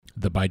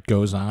The Bite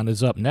Goes On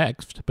is up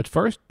next, but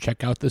first,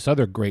 check out this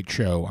other great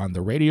show on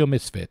the Radio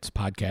Misfits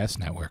Podcast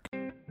Network.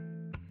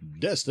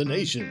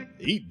 Destination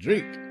Eat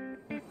Drink.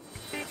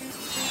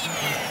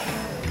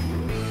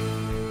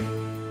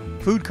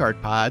 Food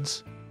Cart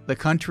Pods, the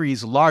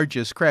country's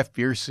largest craft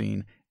beer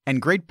scene, and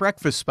great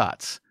breakfast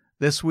spots.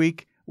 This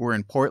week, we're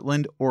in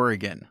Portland,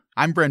 Oregon.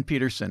 I'm Brent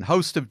Peterson,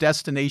 host of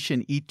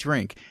Destination Eat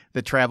Drink,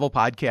 the travel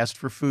podcast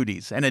for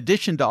foodies. In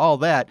addition to all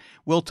that,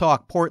 we'll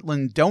talk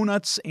Portland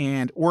donuts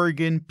and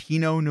Oregon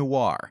Pinot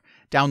Noir.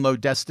 Download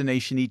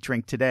Destination Eat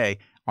Drink today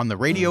on the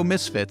Radio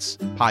Misfits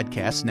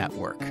Podcast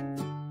Network.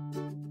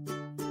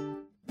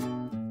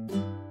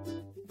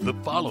 The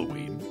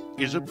following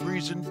is a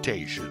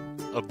presentation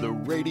of the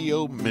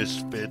Radio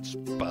Misfits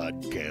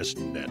Podcast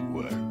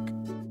Network.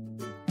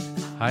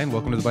 Hi, and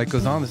welcome to The Bite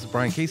Goes On. This is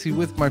Brian Casey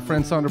with my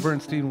friend Sandra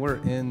Bernstein. We're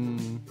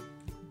in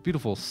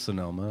beautiful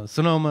Sonoma.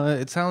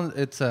 It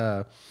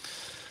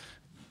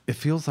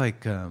feels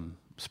like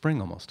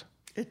spring almost.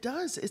 It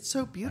does. It's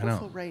so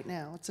beautiful right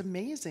now. It's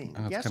amazing.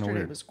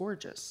 Yesterday was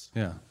gorgeous.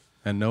 Yeah,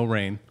 and no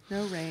rain.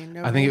 No rain.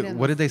 No I think. rain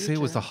What did they say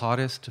was the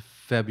hottest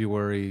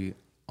February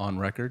on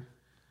record?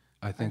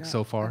 I think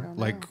so far,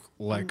 like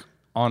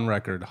on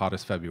record,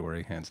 hottest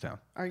February, hands down.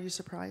 Are you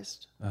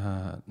surprised?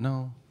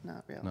 No,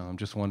 not really. No, I'm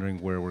just wondering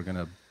where we're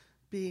gonna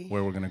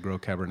grow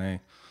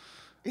Cabernet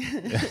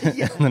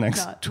yeah, in the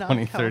next not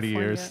 20, 30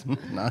 years.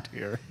 Not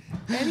here.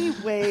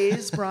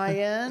 Anyways,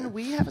 Brian,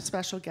 we have a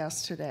special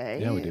guest today.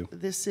 Yeah, we do.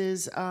 This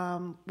is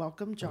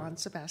welcome John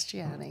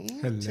Sebastiani.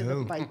 Hello. To The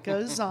Bite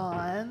Goes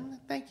On.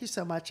 Thank you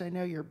so much. I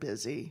know you're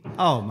busy.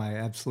 Oh, my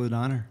absolute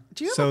honor.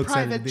 Do you have a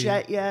private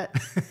jet yet?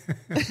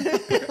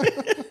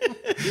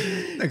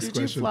 Next question.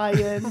 Did you fly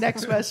in?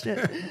 Next question.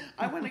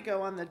 I want to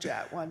go on the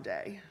jet one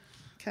day.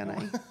 Can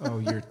I? Oh,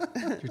 you're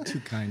too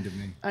kind to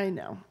me. I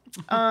know.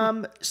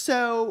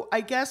 So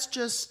I guess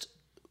just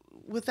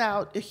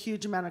without a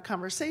huge amount of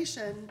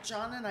conversation,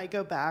 John and I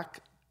go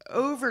back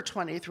over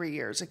 23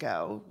 years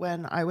ago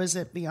when I was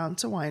at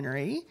Beyonce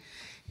Winery,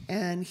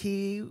 and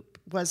he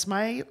was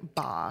my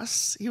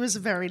boss. He was a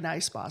very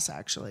nice boss,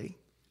 actually.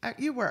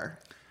 You were.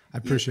 I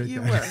appreciate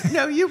you that. were.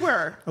 No, you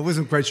were. I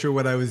wasn't quite sure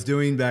what I was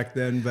doing back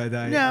then, but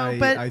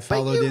I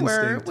followed you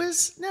instinct.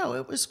 Were.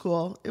 It was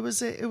cool. It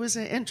was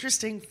an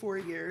interesting 4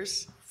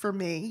 years for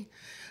me,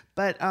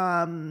 but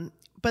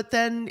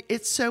then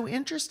it's so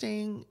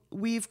interesting.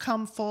 We've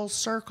come full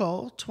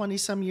circle 20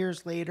 some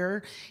years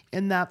later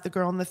in that the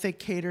Girl in the Thick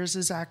Caters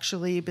has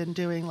actually been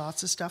doing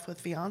lots of stuff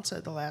with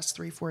Beyonce the last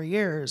 3-4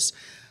 years,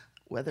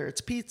 whether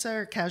it's pizza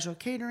or casual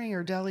catering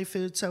or deli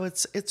food. So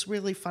it's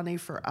really funny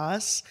for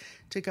us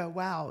to go,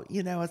 wow,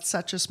 it's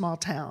such a small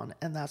town,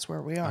 and that's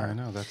where we are. I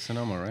know, that's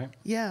Sonoma, right?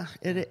 Yeah,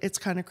 it's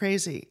kind of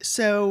crazy.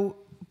 So,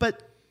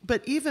 but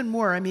even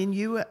more, I mean,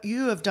 you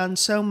have done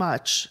so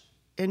much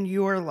in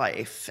your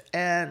life,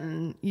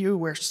 and you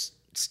were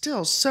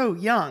still so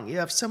young. You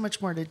have so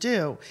much more to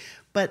do,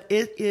 but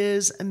it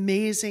is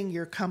amazing,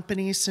 your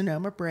company,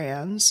 Sonoma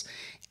Brands.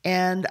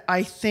 And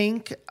I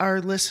think our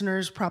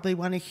listeners probably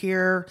want to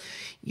hear,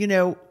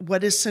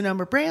 what is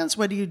Sonoma Brands?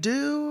 What do you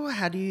do?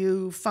 How do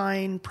you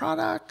find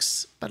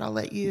products? But I'll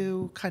let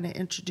you kind of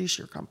introduce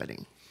your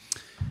company.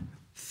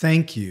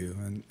 Thank you.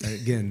 And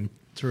again,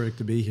 terrific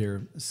to be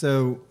here.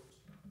 So,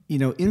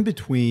 in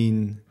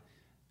between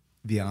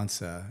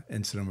Beyonce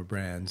and Sonoma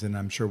Brands, and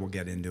I'm sure we'll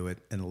get into it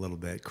in a little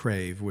bit,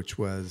 Crave, which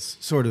was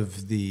sort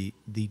of the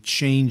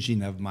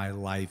changing of my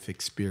life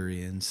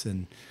experience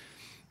and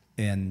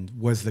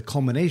was the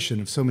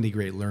culmination of so many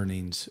great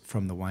learnings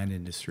from the wine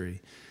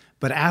industry.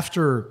 But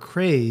after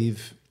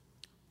Crave,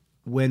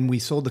 when we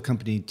sold the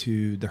company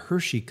to the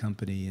Hershey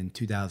Company in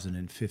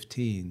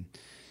 2015,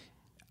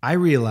 I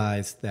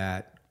realized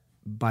that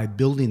by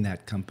building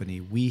that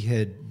company, we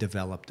had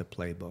developed a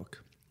playbook,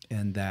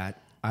 and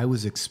that I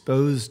was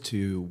exposed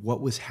to what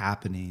was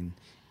happening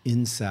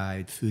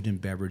inside food and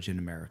beverage in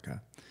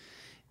America.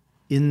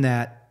 In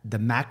that the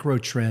macro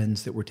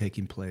trends that were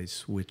taking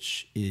place,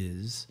 which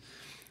is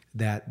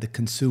that the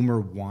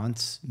consumer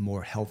wants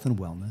more health and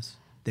wellness.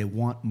 They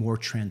want more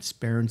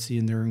transparency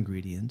in their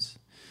ingredients.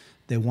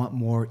 They want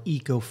more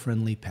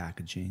eco-friendly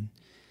packaging.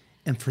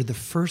 And for the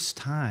first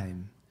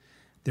time,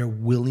 they're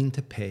willing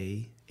to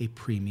pay a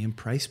premium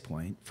price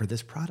point for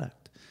this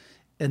product.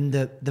 And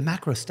the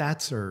macro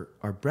stats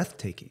are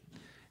breathtaking.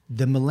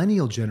 The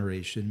millennial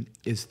generation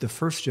is the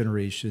first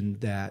generation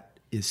that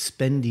is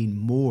spending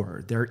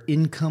more. Their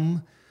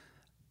income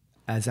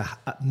as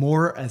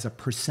a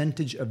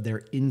percentage of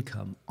their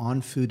income on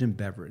food and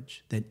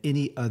beverage than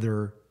any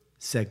other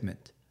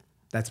segment.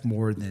 That's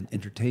more than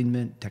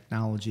entertainment,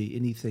 technology,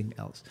 anything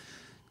else.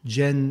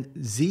 Gen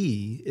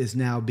Z is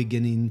now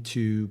beginning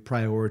to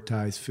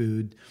prioritize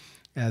food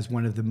as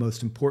one of the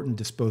most important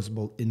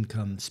disposable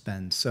income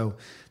spends. So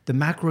the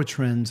macro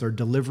trends are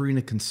delivering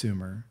a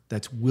consumer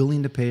that's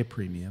willing to pay a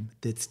premium,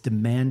 that's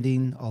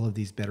demanding all of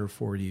these better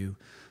for you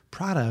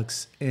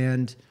products,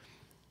 and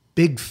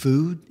big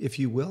food, if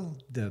you will,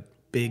 the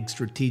big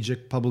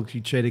strategic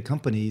publicly traded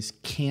companies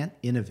can't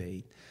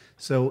innovate.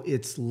 So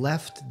it's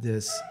left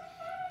this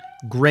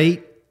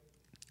great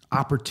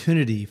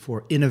opportunity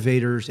for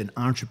innovators and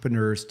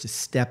entrepreneurs to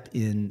step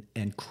in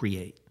and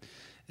create.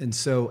 And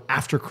so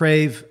after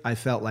Crave, I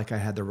felt like I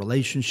had the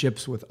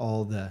relationships with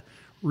all the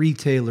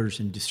retailers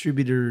and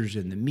distributors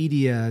and the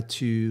media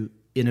to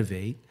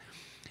innovate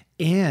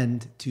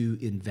and to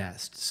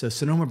invest. So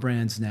Sonoma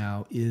Brands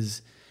now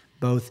is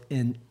both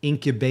an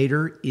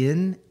incubator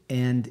in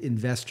and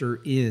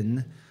investor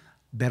in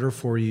better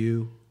for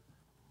you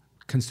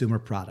consumer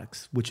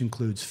products, which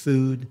includes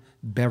food,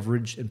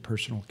 beverage, and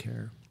personal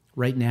care.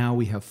 Right now,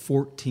 we have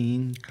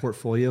 14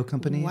 portfolio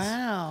companies.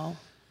 Wow.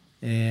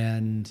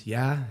 And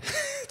yeah,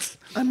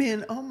 I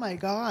mean, oh my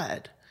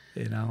God.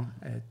 you know,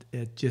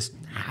 it just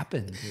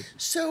happened.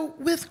 So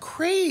with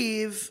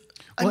Crave,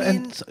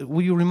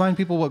 Will you remind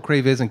people what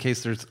Crave is in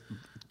case there's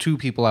two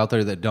people out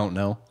there that don't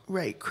know?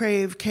 right,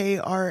 Crave,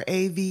 Krave.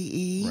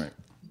 Right.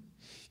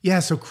 Yeah,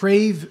 so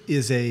Crave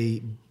is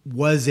a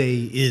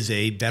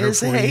better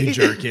for you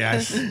jerk.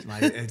 Yes,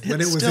 when it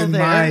was Still in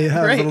there, my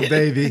right? little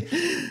baby,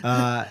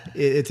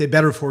 it's a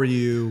better for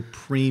you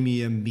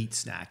premium meat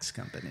snacks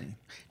company.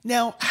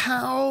 Now,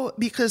 how,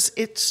 because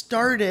it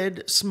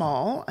started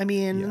small. I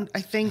mean,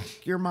 I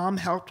think your mom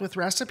helped with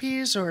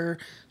recipes or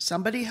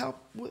somebody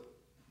helped with,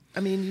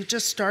 I mean, you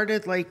just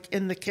started like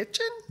in the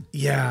kitchen?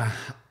 Yeah.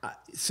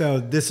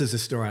 So this is a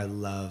story I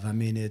love. I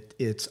mean,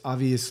 it's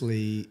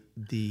obviously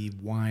the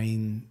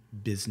wine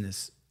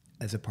business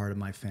as a part of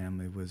my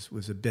family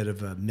was a bit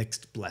of a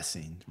mixed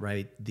blessing,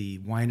 right? The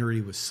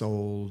winery was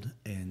sold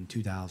in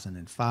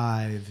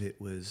 2005.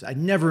 I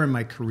never in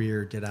my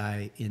career did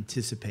I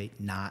anticipate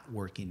not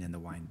working in the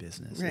wine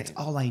business. Right. It's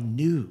all I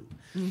knew.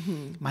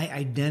 Mm-hmm. My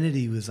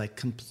identity was like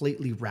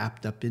completely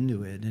wrapped up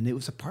into it. And it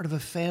was a part of a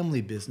family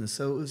business.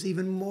 So it was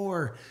even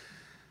more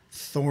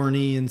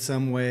thorny in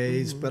some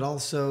ways, but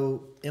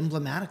also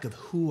emblematic of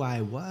who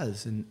I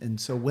was.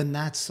 And so when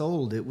that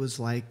sold, it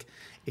was like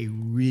a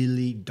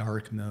really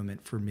dark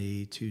moment for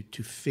me to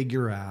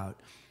figure out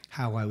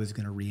how I was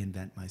going to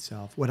reinvent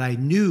myself. What I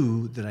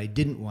knew that I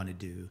didn't want to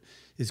do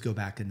is go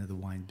back into the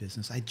wine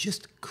business. I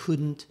just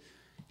couldn't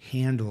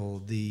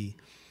handle the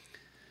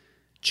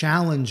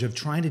challenge of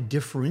trying to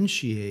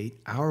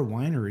differentiate our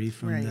winery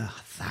from the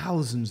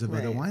thousands of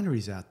other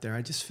wineries out there.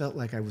 I just felt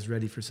like I was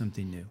ready for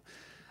something new.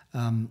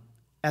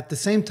 At the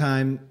same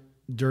time,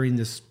 during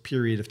this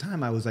period of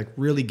time, I was like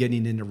really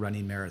getting into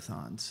running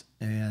marathons.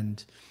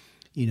 And,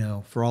 you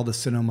know, for all the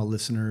Sonoma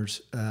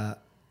listeners,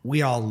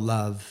 we all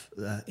love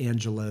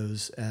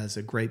Angelo's as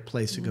a great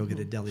place to go get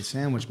a deli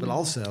sandwich, but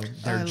also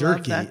their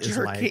jerky is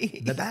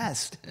like the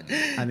best.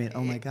 I mean,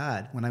 oh my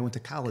God. When I went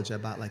to college, I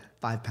bought like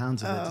 5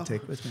 pounds of it to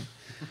take with me.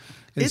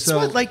 And It's so,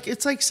 like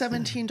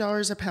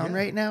 $17 a pound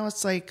right now.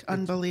 It's like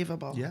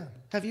unbelievable. Yeah.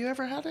 Have you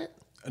ever had it?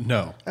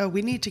 No. Oh,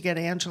 we need to get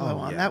Angelo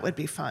on. yeah. That would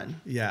be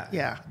fun. Yeah.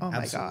 Yeah. Oh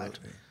my God.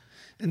 Absolutely.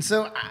 And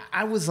so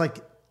I was like,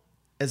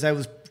 as I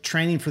was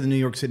training for the New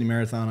York City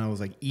Marathon, I was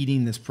like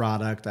eating this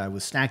product. I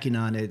was snacking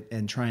on it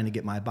and trying to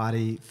get my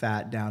body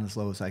fat down as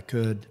low as I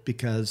could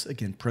because,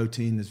 again,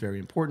 protein is very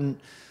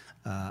important.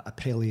 A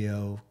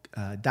paleo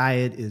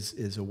diet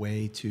is a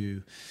way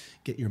to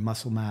get your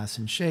muscle mass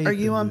in shape. Are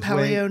you on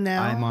paleo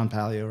now? I'm on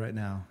paleo right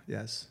now,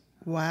 yes.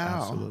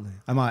 Wow. Absolutely.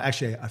 I'm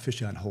actually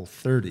officially on Whole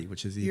 30,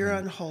 which is even... You're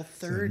on Whole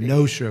 30. So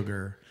no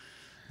sugar,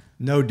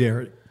 no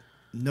dairy,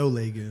 no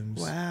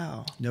legumes.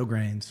 Wow. No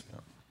grains.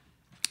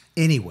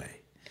 Anyway,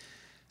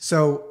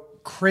 so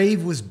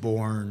Crave was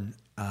born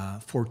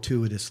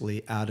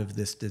fortuitously out of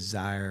this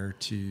desire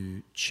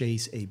to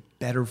chase a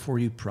better for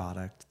you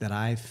product that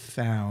I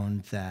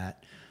found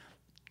that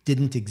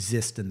didn't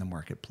exist in the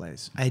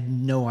marketplace. I had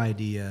no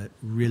idea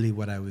really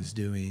what I was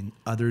doing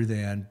other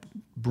than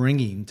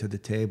bringing to the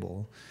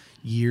table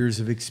years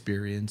of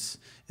experience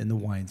in the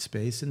wine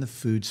space, in the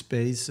food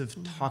space, of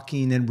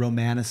talking and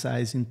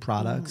romanticizing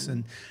products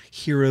and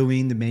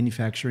heroing the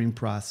manufacturing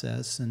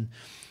process and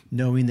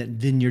knowing that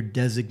vineyard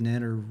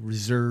designate or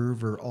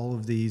reserve or all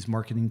of these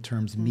marketing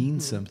terms mean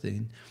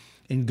something,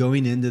 and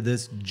going into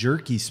this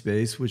jerky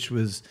space, which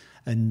was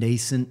a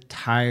nascent,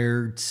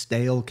 tired,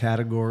 stale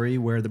category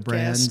where the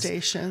brands Gas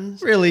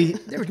stations. really,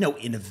 there was no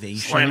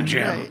innovation. Slim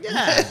Jim. Right.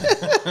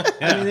 Yeah.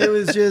 I mean, it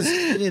was just,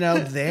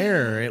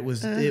 there. It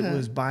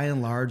was by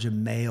and large a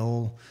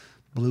male,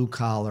 blue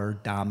collar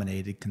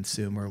dominated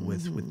consumer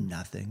with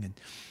nothing. And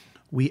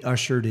we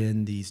ushered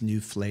in these new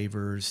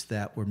flavors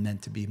that were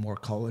meant to be more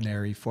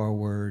culinary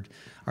forward.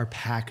 Our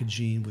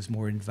packaging was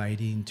more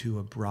inviting to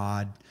a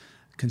broad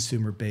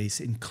consumer base,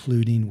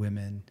 including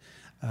women.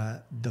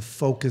 The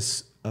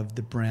focus of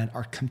the brand,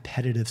 our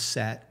competitive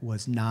set,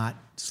 was not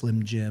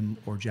Slim Jim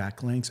or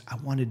Jack Link's. I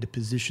wanted to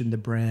position the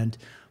brand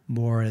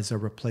more as a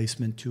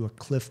replacement to a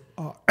Cliff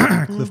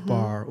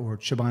Bar or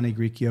Chobani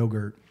Greek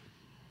yogurt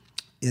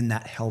in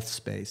that health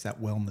space, that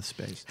wellness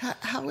space.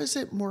 How is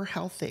it more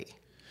healthy?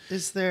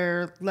 Is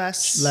there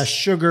less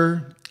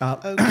sugar,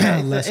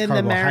 less in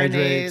the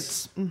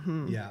carbohydrates.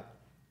 marinades? Yeah.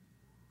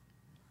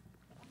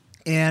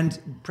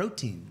 And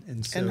protein.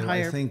 And so And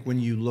higher- I think when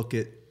you look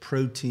at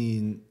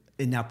protein,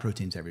 and now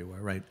protein's everywhere,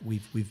 right?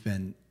 We've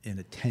been in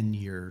a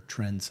 10-year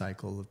trend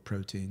cycle of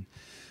protein.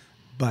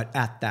 But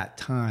at that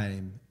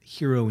time,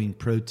 heroing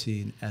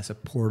protein as a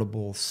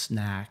portable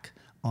snack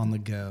on the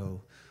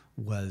go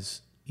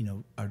was,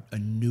 a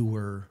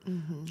newer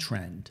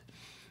trend.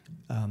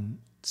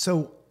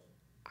 So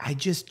I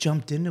just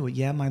jumped into it.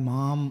 Yeah, my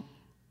mom,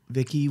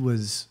 Vicky,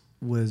 was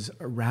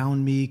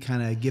around me,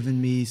 kind of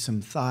giving me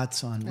some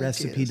thoughts on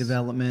recipe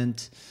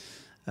development,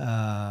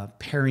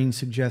 pairing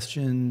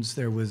suggestions.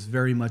 There was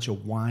very much a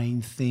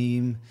wine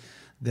theme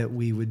that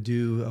we would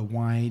do, a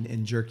wine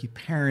and jerky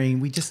pairing.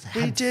 We just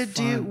had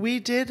fun. We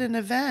did an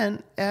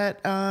event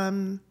at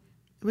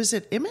was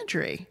it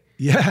Imagery?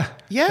 Yeah,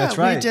 that's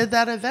right. We did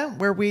that event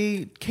where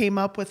we came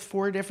up with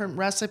 4 different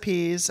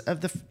recipes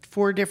of the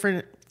four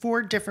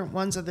different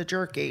ones of the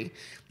jerky.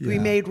 Yeah. We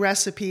made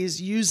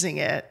recipes using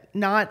it,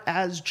 not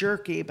as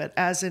jerky, but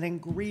as an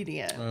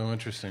ingredient. Oh,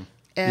 interesting.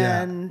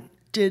 And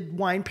did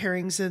wine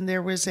pairings. And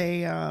there was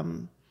a,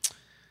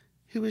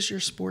 who was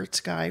your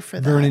sports guy for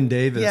that? Vernon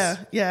Davis.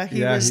 Yeah,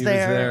 he was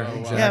there.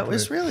 Oh, wow. Yeah, it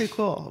was really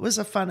cool. It was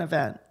a fun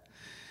event.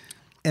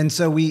 And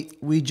so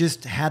we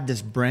just had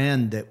this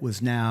brand that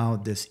was now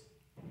this,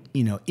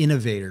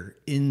 innovator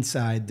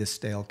inside the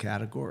stale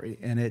category.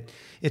 And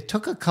it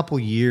took a couple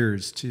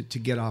years to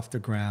get off the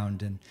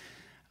ground. And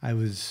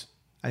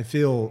I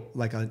feel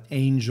like an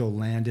angel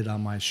landed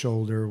on my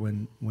shoulder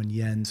when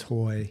Jens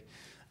Hoy,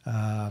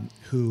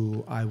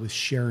 who I was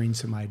sharing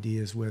some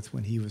ideas with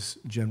when he was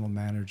general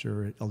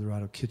manager at El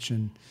Dorado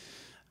Kitchen.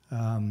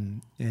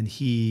 And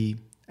he,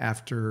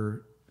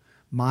 after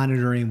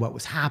monitoring what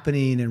was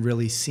happening and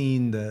really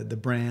seeing the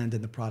brand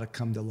and the product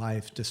come to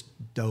life, just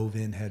dove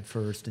in head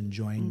first and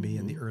joined me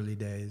in the early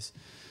days.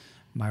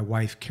 My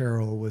wife,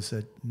 Carol, was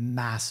a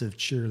massive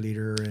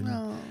cheerleader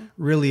and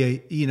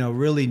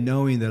really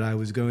knowing that I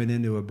was going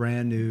into a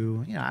brand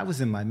new, I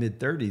was in my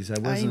mid-30s.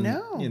 I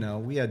know.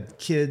 We had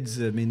kids.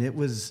 I mean, it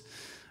was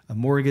a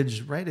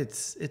mortgage, right?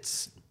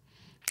 It's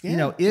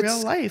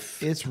real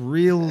life. It's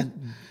real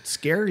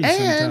scary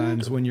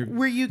sometimes when you're.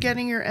 Were you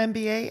getting your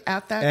MBA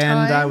at that and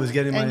time? And I was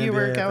getting my MBA. And you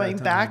were at going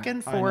that back time.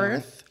 and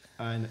forth.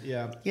 I know.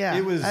 Yeah. Yeah.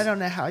 It was. I don't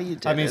know how you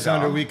did it. I mean,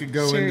 Sandra, we could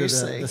go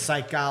Seriously. into the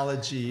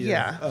psychology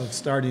of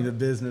starting a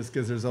business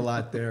because there's a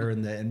lot there,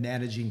 and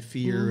managing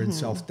fear and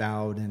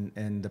self-doubt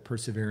and the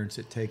perseverance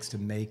it takes to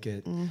make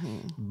it.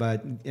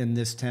 But in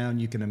this town,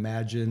 you can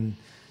imagine.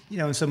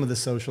 In some of the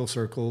social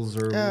circles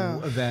or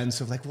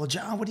events of like, well,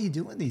 John, what are you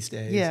doing these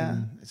days? Yeah.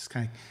 And it's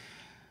kind of,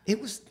 it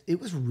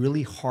was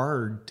really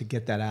hard to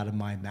get that out of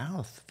my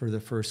mouth for the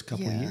first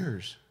couple of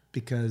years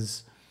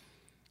because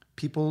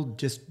people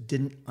just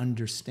didn't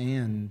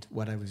understand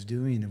what I was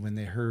doing. And when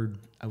they heard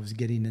I was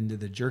getting into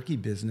the jerky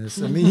business,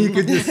 I mean, you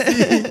could see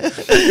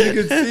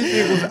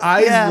people's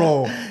eyes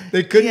roll.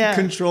 They couldn't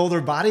control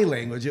their body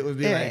language. It would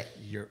be like,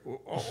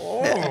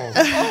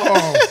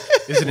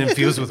 Is it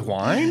infused with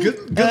wine?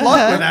 Good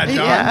luck with that, John.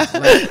 Yeah.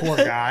 Like, poor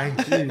guy.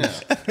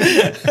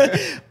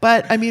 Jeez.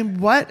 But I mean,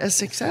 what a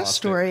success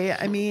story.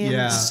 I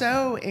mean,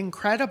 so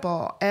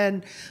incredible.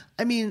 And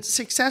I mean,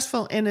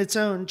 successful in its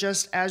own,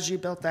 just as you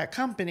built that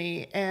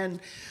company. And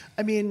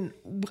I mean,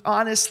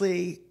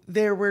 honestly,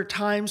 there were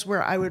times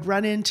where I would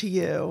run into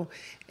you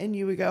and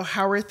you would go,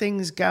 how are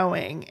things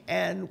going?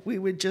 And we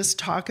would just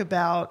talk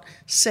about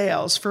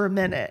sales for a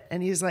minute.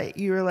 And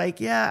you were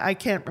like, yeah, I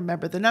can't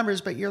remember the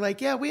numbers, but you're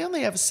like, yeah, we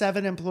only have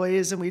 7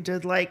 employees and we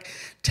did like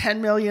 $10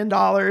 million.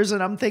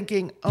 And I'm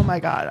thinking, oh my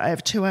God, I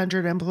have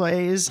 200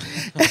 employees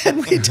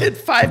and we did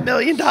 $5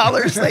 million.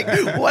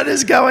 Like, what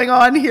is going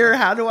on here?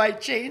 How do I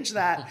change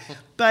that?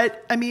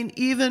 But I mean,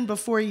 even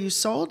before you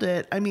sold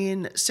it, I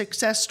mean,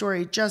 success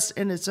story just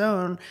in its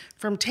own,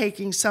 from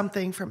taking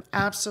something from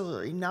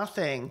absolutely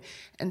nothing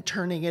and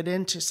turning it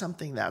into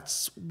something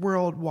that's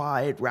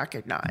worldwide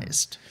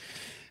recognized.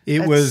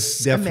 It was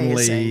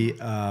definitely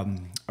a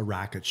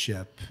rocket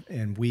ship,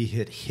 and we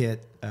hit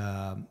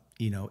a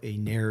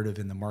narrative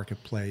in the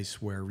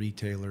marketplace where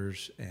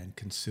retailers and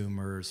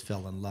consumers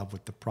fell in love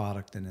with the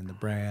product and in the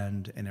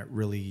brand, and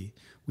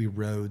we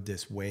rode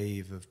this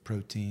wave of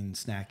protein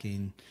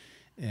snacking.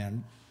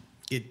 And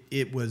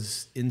it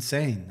was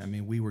insane. I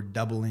mean, we were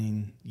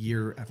doubling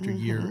year after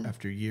year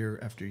after year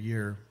after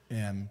year.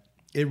 And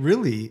it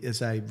really,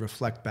 as I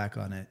reflect back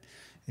on it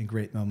in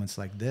great moments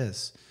like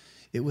this,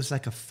 it was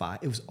like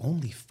it was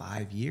only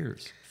 5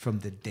 years from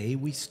the day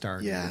we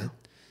started it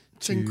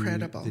it's to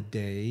incredible. The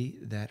day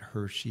that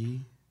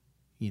Hershey,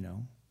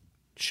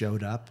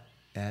 showed up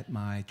at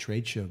my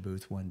trade show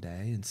booth one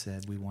day and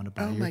said, we want to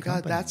buy your company. Oh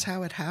my God, that's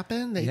how it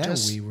happened?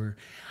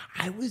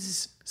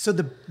 So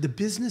the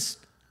business,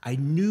 I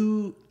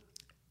knew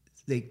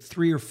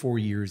 3 or 4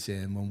 years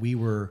in when we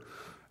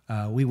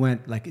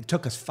went, like, it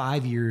took us 3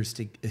 years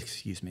to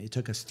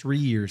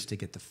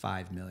get to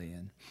 5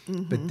 million.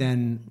 But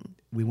then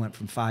we went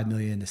from 5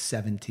 million to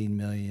 17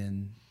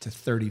 million to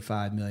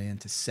 35 million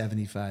to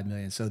 75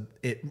 million. So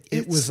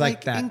it was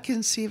like that.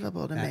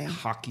 Inconceivable to that me.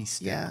 hockey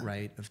stick,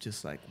 right? Of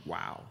just like,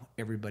 wow,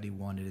 everybody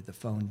wanted it. The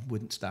phone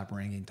wouldn't stop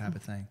ringing type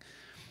of thing.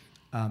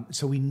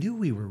 So we knew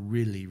we were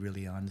really,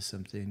 really onto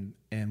something.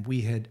 And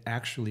we had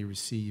actually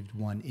received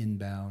one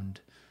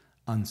inbound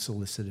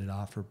unsolicited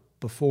offer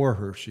before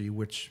Hershey,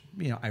 which,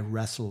 I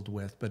wrestled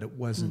with, but it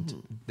wasn't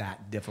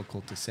that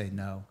difficult to say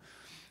no.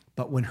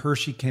 But when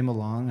Hershey came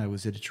along, I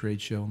was at a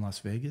trade show in Las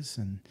Vegas,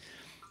 and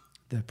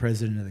the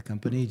president of the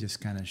company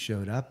just kind of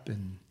showed up,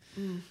 and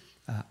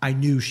I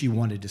knew she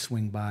wanted to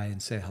swing by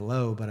and say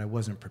hello, but I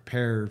wasn't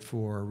prepared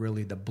for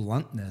really the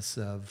bluntness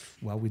of,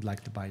 well, we'd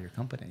like to buy your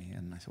company.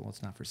 And I said, well,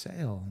 it's not for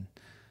sale. And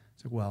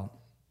I said, well,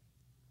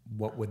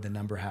 what would the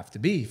number have to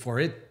be for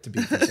it to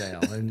be for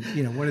sale? And,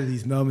 one of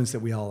these moments that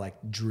we all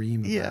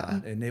dream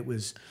about. And it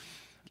was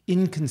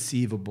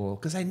inconceivable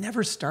because I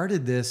never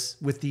started this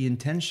with the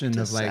intention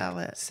of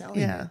selling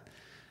it.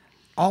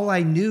 All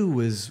I knew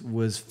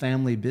was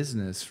family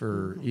business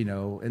for,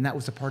 and that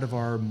was a part of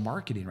our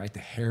marketing, right? The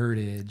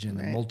heritage and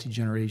the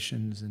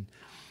multi-generations.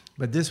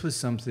 But this was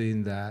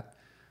something that,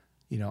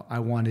 I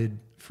wanted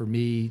for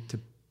me to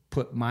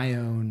put my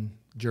own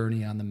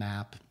journey on the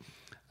map.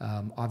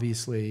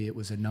 Obviously, it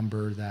was a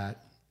number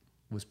that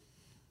was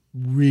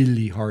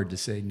really hard to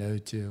say no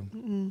to.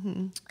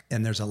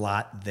 And there's a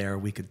lot there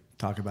we could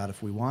talk about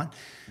if we want.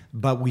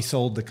 But we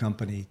sold the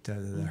company to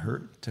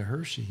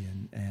Hershey.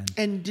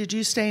 And did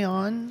you stay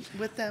on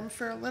with them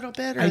for a little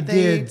bit? Or I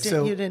did.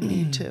 So you didn't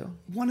need to?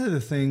 One of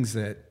the things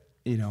that,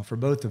 for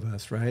both of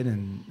us, right,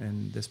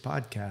 and this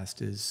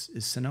podcast is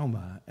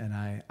Sonoma. And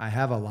I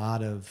have a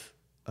lot of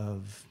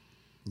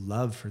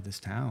love for this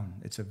town.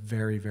 It's a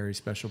very, very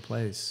special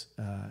place.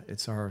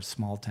 It's our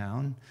small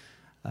town,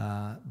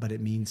 but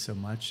it means so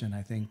much. And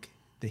I think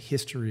the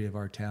history of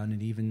our town,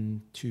 and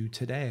even to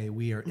today,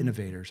 we are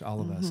innovators, all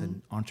of us,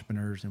 and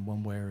entrepreneurs in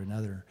one way or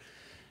another.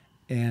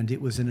 And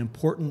it was an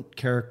important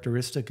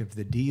characteristic of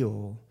the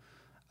deal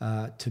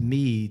to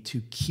me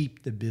to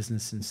keep the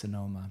business in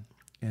Sonoma.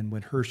 And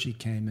when Hershey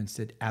came and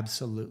said,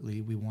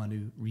 absolutely, we want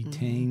to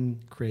retain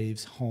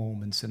Crave's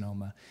home in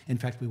Sonoma. In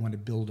fact, we want to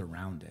build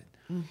around it.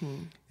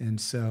 And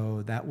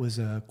so that was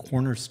a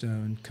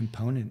cornerstone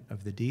component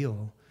of the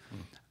deal.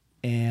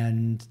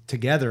 And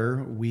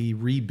together we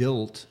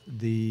rebuilt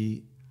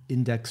the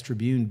Index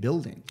Tribune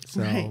building.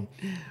 So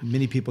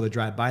many people that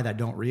drive by that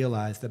don't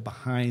realize that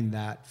behind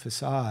that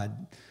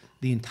facade,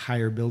 the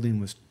entire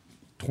building was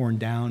torn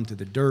down to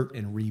the dirt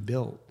and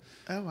rebuilt.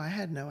 Oh, I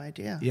had no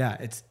idea. Yeah,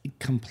 it's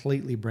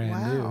completely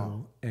brand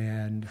new.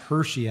 And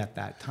Hershey at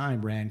that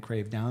time ran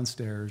Crave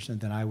downstairs, and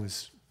then I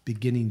was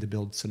beginning to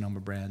build Sonoma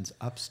Brands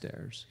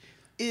upstairs.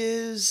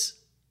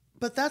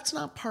 But that's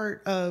not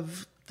part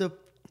of the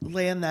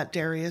land that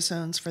Darius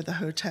owns for the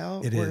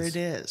hotel? It is. It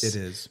is. It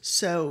is.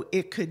 So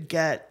it could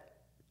get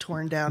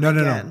torn down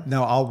again?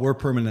 No, we're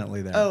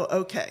permanently there. Oh,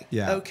 okay.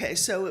 Yeah. Okay,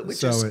 so it would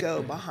just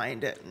go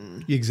behind it.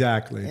 And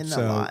exactly. In the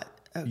lot.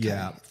 Okay,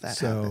 yeah.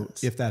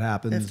 If that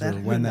happens, or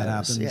when that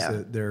happens,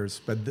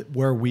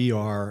 where we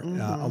are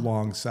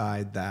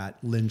alongside that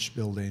Lynch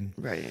building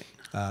will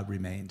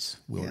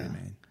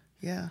remain.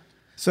 Yeah.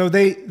 So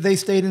they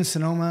stayed in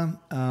Sonoma,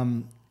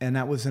 and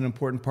that was an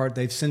important part.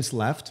 They've since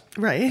left,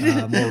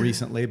 more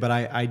recently, but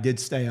I did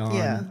stay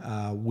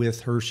on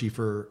with Hershey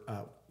for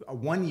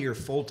 1 year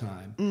full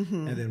time,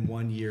 and then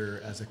 1 year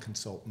as a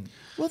consultant.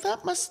 Well,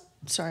 that must.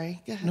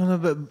 Sorry, go ahead.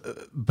 No,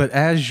 but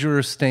as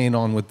you're staying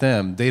on with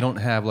them, they don't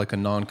have like a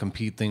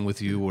non-compete thing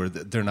with you, or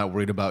they're not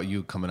worried about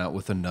you coming out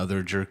with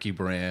another jerky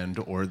brand,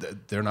 or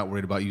they're not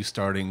worried about you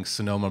starting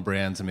Sonoma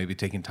Brands and maybe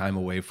taking time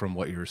away from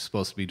what you're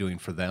supposed to be doing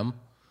for them.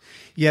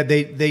 Yeah,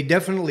 they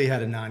definitely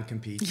had a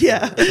non-compete.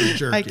 Yeah, for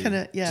jerky. I kind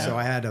of So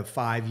I had a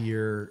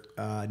 5-year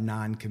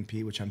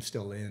non-compete, which I'm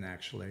still in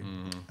actually.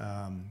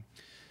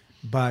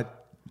 But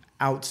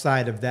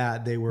outside of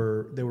that, they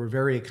were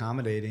very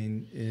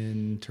accommodating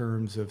in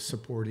terms of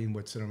supporting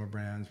what Sonoma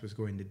Brands was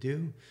going to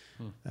do.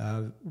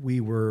 We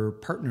were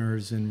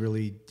partners in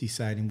really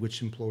deciding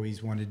which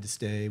employees wanted to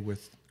stay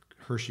with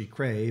Hershey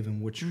Crave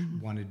and which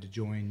wanted to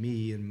join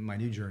me in my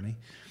new journey.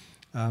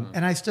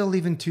 And I still,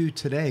 even to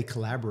today,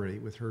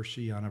 collaborate with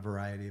Hershey on a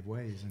variety of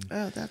ways.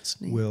 And that's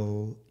neat.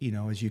 Will,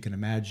 as you can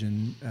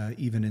imagine,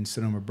 even in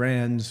Sonoma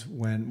Brands,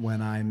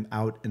 when I'm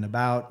out and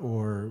about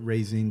or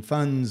raising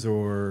funds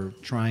or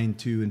trying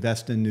to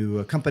invest into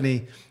a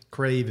company,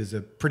 Crave is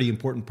a pretty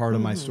important part of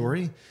my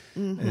story,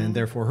 and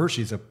therefore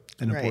Hershey's an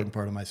important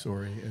part of my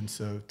story. And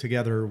so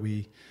together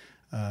we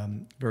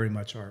very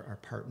much are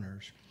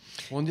partners.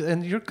 Well,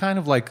 and you're kind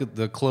of like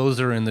the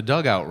closer in the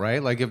dugout,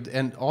 right?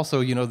 And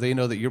also, they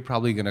know that you're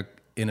probably going to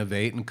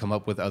innovate and come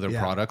up with other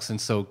products,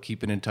 and so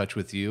keeping in touch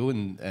with you,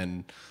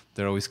 and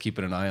they're always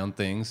keeping an eye on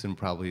things and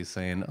probably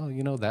saying,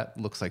 oh, that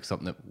looks like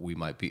something that we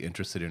might be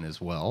interested in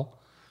as well.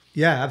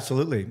 Yeah,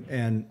 absolutely.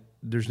 And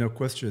there's no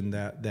question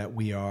that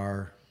we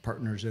are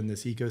partners in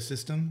this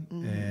ecosystem,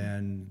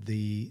 and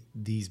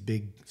these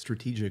big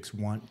strategics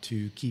want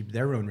to keep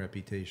their own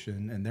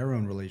reputation and their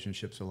own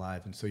relationships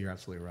alive. And so you're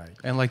absolutely right.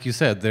 And like you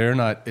said,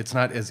 it's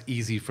not as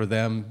easy for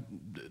them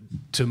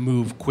to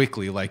move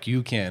quickly like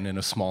you can in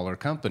a smaller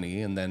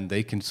company, and then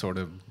they can sort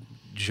of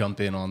jump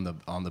in on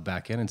the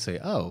back end and say,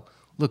 oh,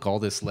 look, all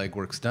this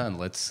legwork's done.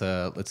 Let's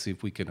see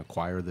if we can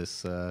acquire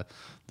this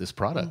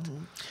product.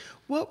 Mm-hmm.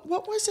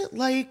 What was it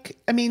like?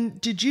 I mean,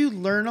 did you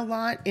learn a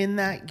lot in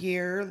that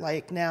year?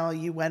 Like now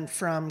you went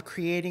from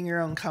creating your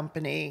own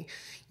company,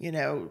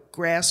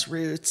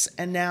 grassroots,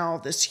 and now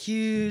this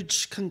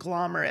huge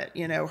conglomerate,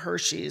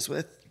 Hershey's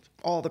with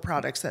all the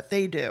products that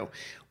they do.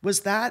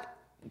 Was that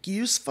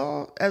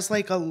useful as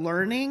like a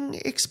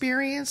learning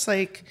experience?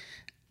 Like,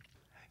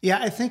 yeah,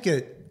 I think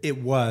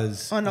it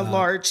was on a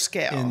large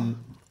scale.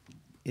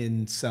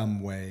 In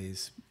some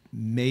ways.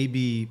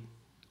 Maybe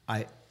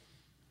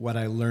what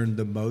I learned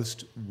the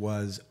most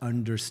was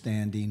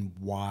understanding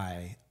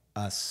why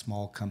us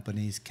small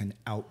companies can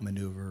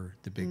outmaneuver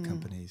the big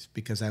companies,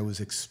 because I was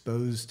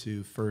exposed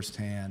to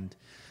firsthand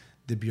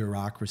the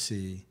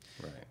bureaucracy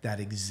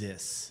that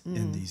exists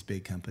in these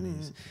big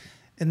companies.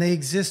 And they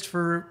exist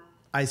for,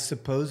 I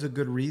suppose, a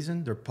good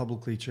reason. They're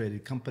publicly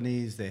traded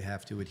companies. They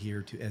have to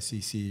adhere to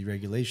SEC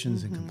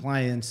regulations and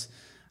compliance.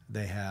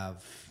 They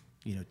have,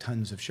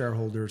 tons of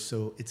shareholders.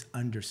 So it's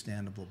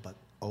understandable. But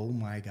oh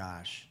my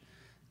gosh,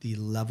 the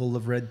level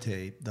of red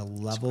tape, the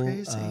level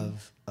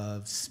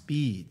of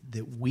speed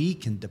that we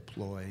can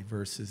deploy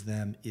versus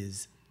them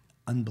is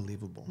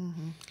unbelievable.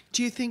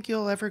 Do you think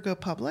you'll ever go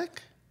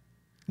public?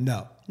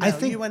 No. I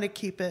think you want to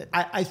keep it.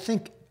 I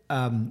think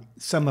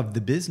some of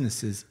the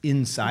businesses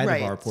inside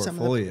of our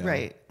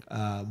portfolio,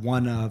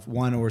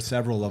 one or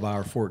several of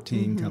our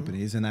 14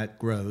 companies, and that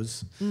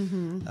grows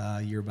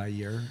year by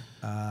year,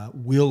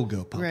 will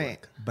go public.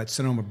 Right. But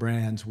Sonoma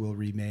Brands will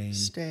remain.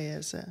 Stay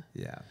as a.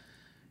 Yeah.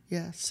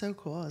 Yeah, it's so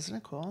cool. Isn't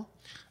it cool?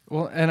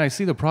 Well, and I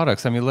see the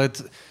products. I mean,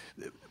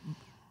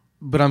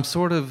 but I'm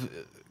sort of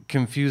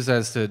confused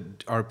as to,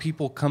 are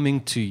people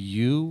coming to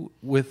you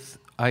with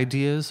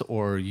ideas,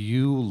 or are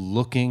you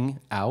looking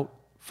out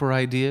for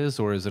ideas,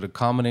 or is it a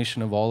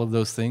combination of all of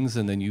those things,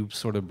 and then you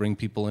sort of bring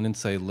people in and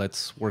say,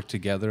 let's work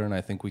together and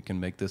I think we can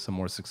make this a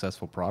more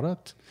successful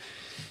product?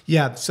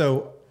 Yeah,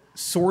 so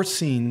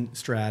sourcing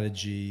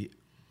strategy,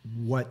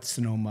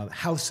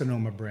 how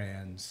Sonoma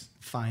Brands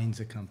finds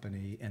a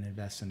company and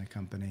invests in a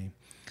company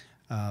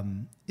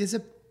is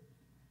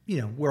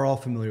we're all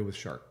familiar with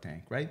Shark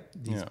Tank, right?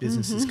 These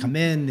businesses come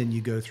in and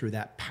you go through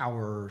that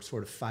power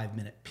sort of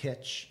 5-minute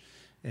pitch,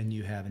 and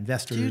you have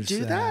investors. Do you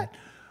do that?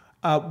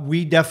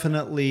 We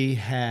definitely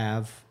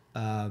have.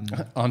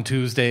 On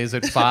Tuesdays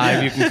at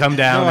 5, you can come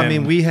down. No, I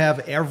mean, we have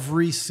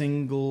every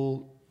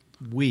single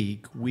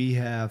week, we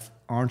have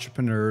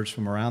entrepreneurs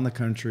from around the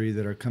country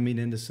that are coming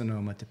into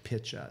Sonoma to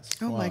pitch us.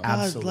 Oh my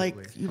God! Absolutely.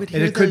 Like you would And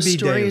hear it could those be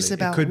stories daily.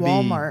 about It could be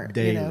Walmart.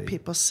 daily.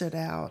 People sit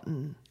out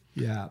and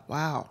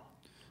wow.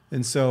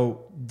 And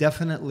so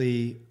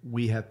definitely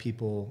we have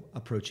people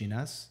approaching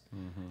us.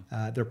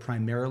 They're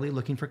primarily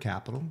looking for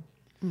capital.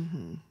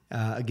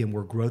 Again,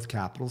 we're growth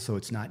capital, so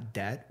it's not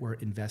debt. We're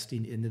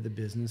investing into the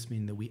business,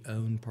 meaning that we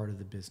own part of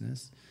the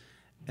business.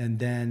 And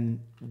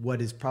then what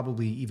is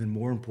probably even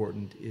more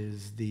important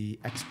is the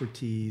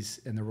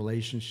expertise and the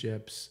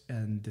relationships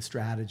and the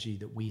strategy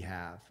that we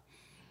have.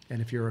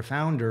 And if you're a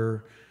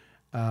founder,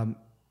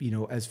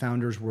 as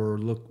founders,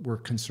 we're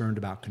concerned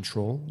about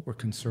control. We're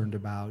concerned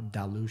about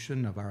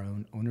dilution of our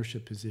own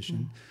ownership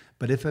position.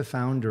 But if a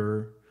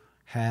founder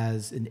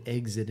has an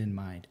exit in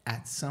mind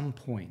at some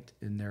point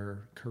in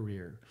their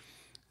career,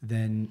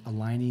 then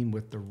aligning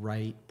with the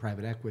right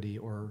private equity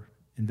or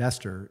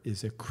investor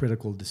is a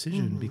critical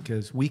decision,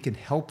 because we can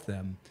help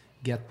them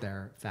get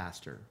there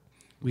faster.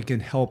 We can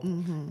help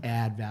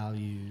add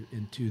value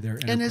into their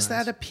enterprise. And is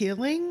that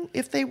appealing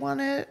if they want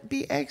to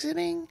be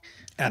exiting?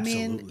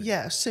 Absolutely. I mean,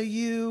 yeah. So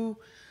you,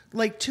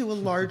 like, to a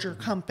larger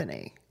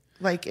company,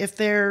 like if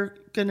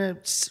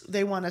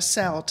they want to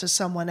sell to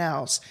someone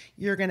else,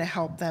 you're going to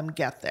help them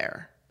get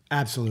there.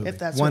 Absolutely. If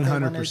that's what they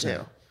want to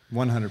do.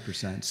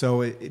 100%.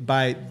 So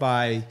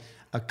by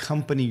a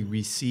company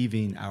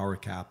receiving our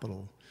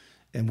capital,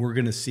 and we're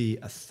going to see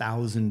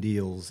 1,000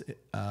 deals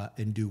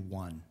and do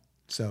one.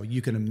 So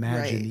you can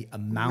imagine the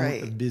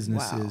amount of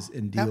businesses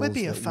and deals that would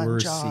be a fun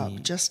we're job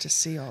seeing. Just to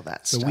see all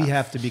that So stuff. we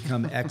have to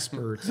become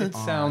experts. It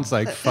sounds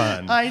like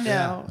fun. I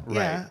know.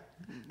 Yeah.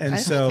 And I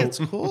so think it's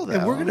cool, though.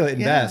 and we're going to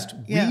invest.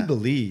 Yeah. We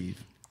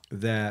believe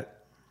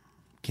that,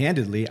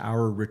 candidly,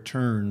 our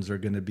returns are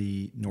going to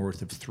be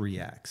north of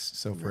 3x.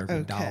 So for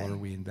every dollar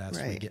we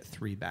invest, we get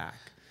 3 back.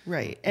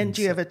 Right. And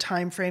do you have a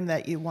time frame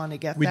that you want to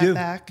get We that do.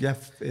 back? Yeah,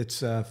 it's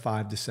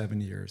 5 to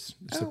 7 years.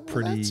 It's a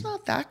pretty. That's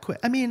not that quick.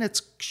 I mean,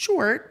 it's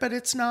short, but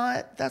that's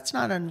not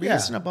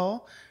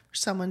unreasonable for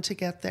someone to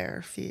get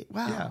their feet.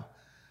 Wow. Yeah.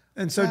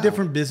 And so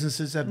different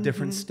businesses have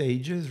different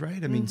stages,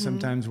 right? I mean,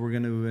 sometimes we're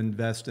going to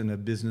invest in a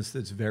business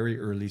that's very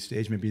early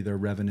stage. Maybe their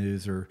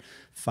revenues are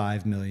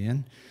 $5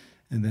 million.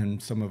 And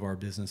then some of our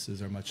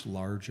businesses are much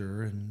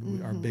larger.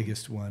 And our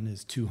biggest one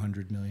is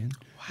 $200 million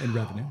in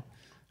revenue.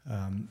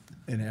 And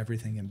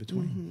everything in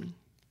between.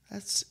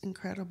 That's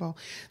incredible.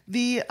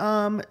 The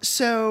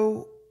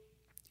so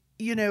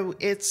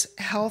it's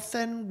health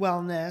and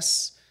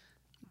wellness,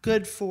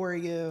 good for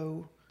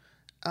you.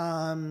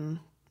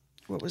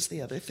 what was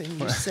the other thing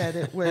you said?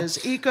 It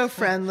was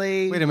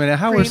eco-friendly. Wait a minute.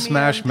 How are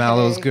smashed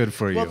mallows good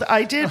for you? Well,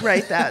 I did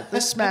write that,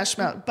 the smashed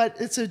mallow, but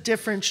it's a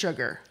different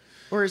sugar,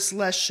 or it's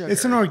less sugar.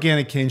 It's an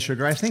organic cane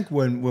sugar. I think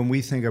when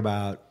we think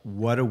about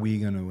what are we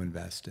going to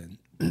invest in,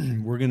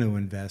 we're going to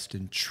invest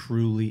in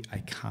truly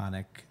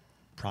iconic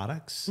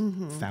products,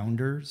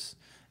 founders,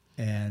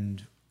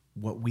 and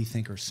what we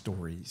think are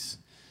stories.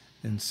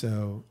 And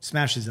so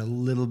Smash is a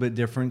little bit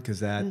different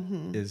because that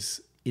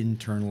is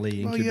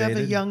internally incubated. Well, you have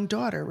a young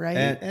daughter, right?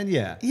 And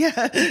yeah.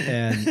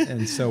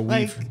 And so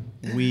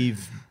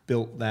we've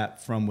built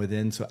that from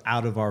within. So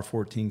out of our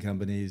 14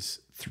 companies,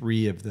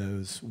 3 of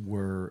those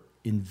were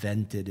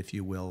invented, if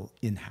you will,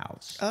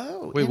 in-house.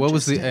 Oh, wait, what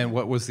was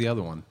the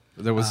other one?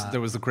 There was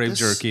the grape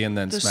jerky and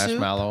then smashed soup?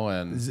 mallow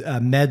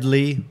and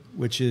medley,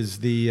 which is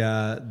the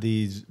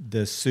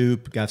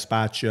soup,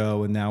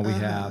 gazpacho, and now we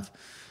have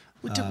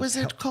was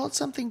it called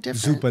something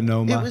different?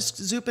 Zupanoma. It was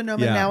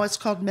Zupanoma. Yeah. Now it's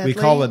called medley. We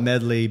call it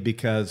medley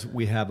because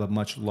we have a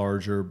much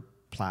larger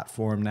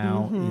platform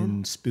now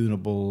in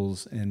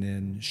spoonables and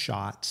in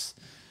shots,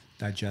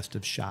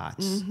 digestive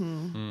shots.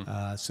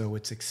 So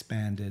it's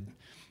expanded.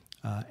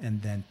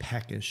 And then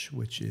peckish,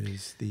 which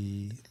is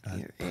the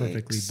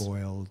perfectly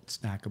boiled,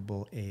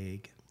 snackable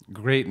egg.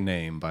 great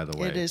name, by the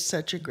way. It is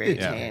such a great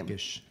name.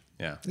 Peckish.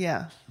 Yeah.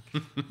 Yeah.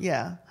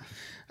 Yeah.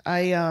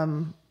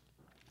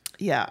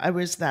 I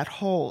was that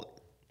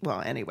whole,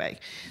 well, anyway,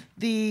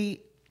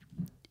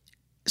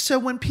 so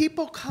when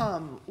people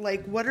come,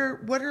 like, what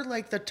are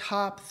like the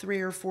top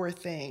 3 or 4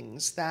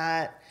 things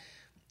that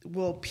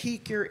will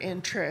pique your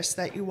interest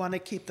that you want to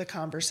keep the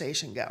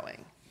conversation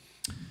going?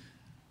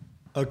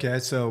 Okay.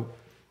 So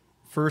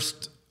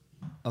first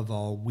of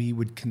all, we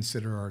would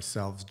consider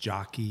ourselves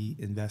jockey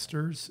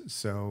investors.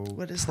 So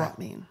What does that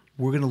mean?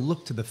 We're going to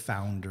look to the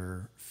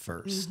founder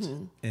first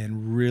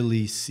and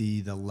really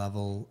see the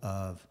level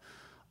of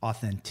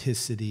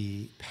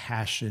authenticity,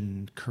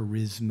 passion,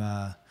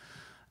 charisma,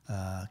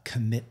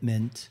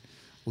 commitment,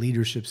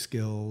 leadership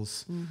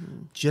skills,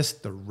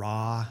 just the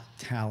raw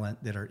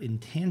talent that are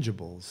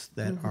intangibles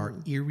that are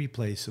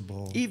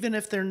irreplaceable. Even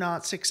if they're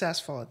not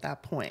successful at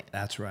that point.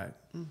 That's right.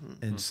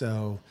 And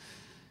so,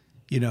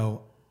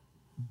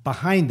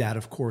 behind that,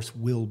 of course,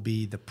 will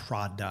be the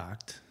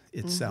product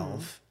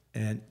itself.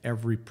 And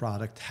every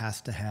product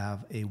has to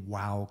have a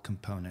wow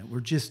component. We're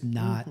just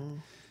not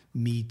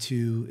Me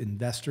Too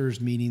investors,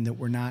 meaning that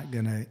we're not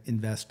going to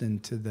invest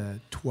into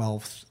the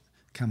 12th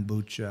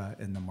kombucha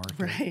in the market.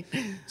 Right.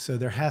 So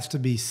there has to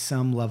be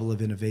some level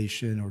of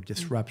innovation or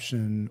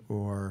disruption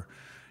or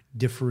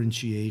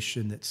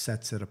differentiation that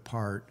sets it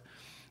apart.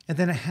 And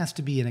then it has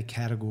to be in a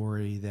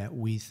category that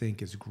we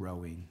think is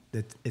growing,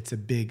 that it's a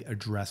big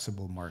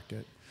addressable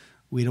market.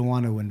 We don't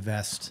want to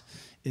invest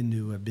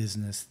into a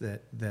business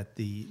that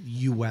the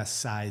U.S.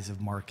 size of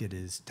market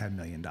is $10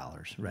 million,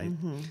 right?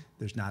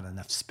 There's not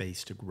enough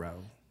space to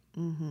grow.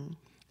 And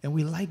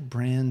we like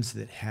brands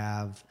that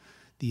have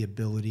the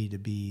ability to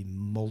be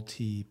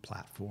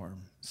multi-platform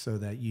so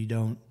that you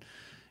don't,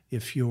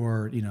 if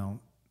you're,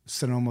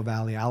 Sonoma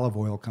Valley Olive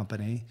Oil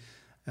Company,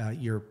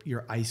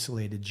 you're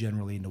isolated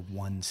generally into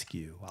one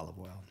SKU olive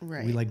oil.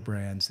 Right. We like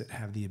brands that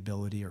have the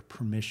ability or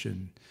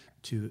permission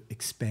to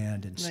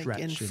expand and Like stretch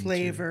in into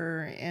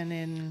flavor and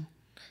in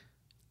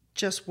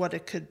just what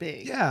it could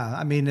be. Yeah,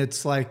 I mean,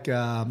 it's like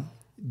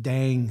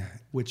Dang,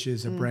 which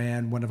is a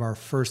brand, one of our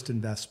first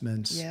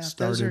investments. Yeah,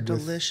 started those are with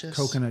delicious.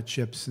 coconut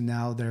chips, and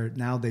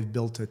now they've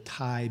built a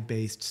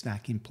Thai-based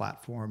snacking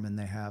platform, and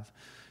they have,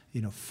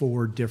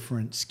 4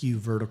 different SKU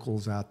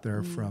verticals out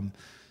there, from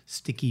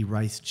sticky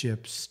rice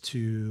chips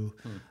to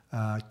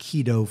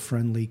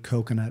keto-friendly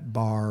coconut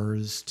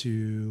bars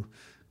to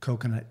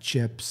coconut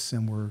chips,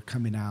 and we're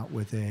coming out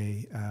with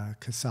a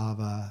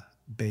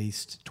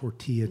cassava-based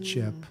tortilla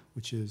chip,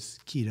 which is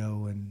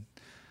keto and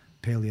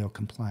paleo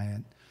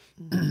compliant.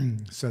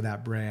 So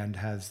that brand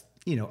has,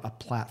 a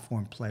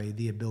platform play,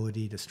 the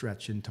ability to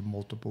stretch into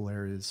multiple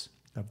areas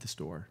of the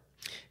store.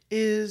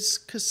 Is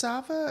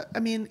cassava,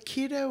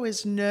 keto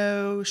is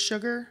no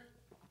sugar?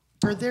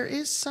 Or there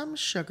is some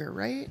sugar,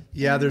 right?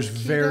 Yeah, in there's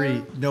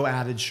keto? no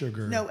added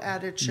sugar. No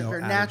added sugar.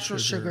 added Natural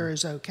sugar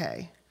is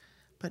okay,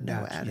 but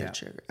no added yeah,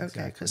 sugar.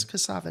 Okay, because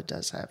cassava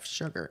does have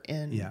sugar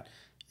in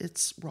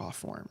its raw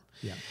form.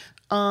 Yeah.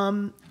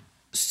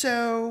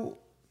 So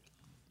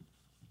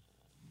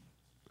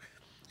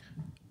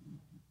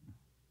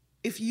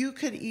if you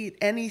could eat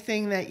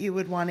anything that you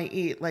would want to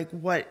eat, like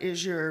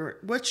what's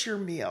your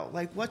meal?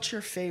 Like what's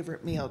your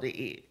favorite meal to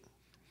eat?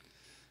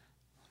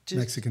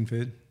 Mexican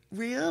food.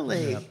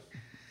 Really? Yep.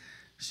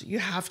 So you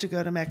have to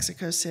go to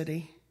Mexico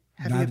City.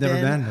 Have you I've never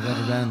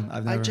been.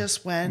 I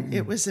just went.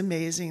 It was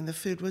amazing. The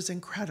food was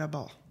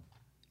incredible.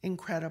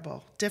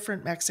 Incredible.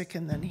 Different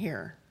Mexican than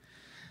here.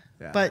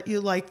 Yeah. But you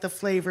like the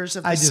flavors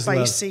of the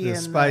spicy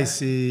love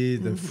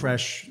the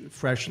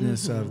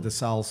freshness of the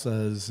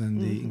salsas and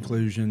the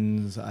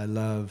inclusions. I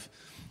love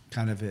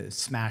kind of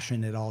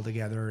smashing it all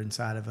together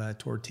inside of a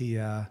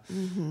tortilla.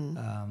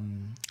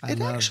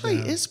 It actually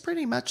is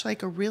pretty much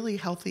like a really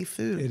healthy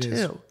food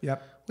too.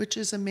 Yep. Which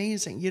is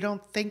amazing. You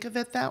don't think of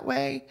it that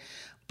way,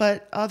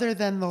 But other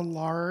than the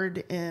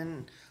lard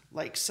in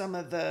like some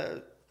of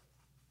the,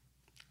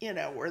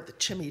 or the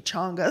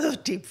chimichanga, the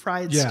deep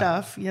fried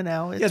stuff, it's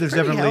there's pretty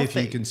definitely healthy.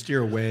 if you can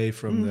steer away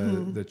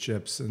from the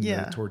chips and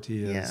the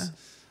tortillas.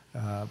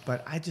 Yeah.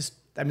 But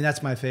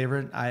that's my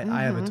favorite.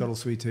 I have a total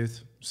sweet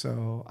tooth,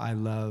 so I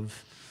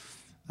love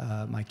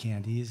my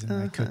candies and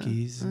my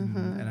cookies.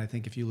 And I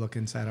think if you look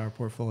inside our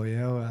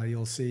portfolio,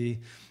 you'll see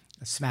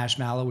a smashed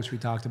mallow, which we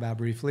talked about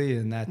briefly,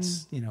 and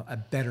that's a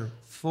better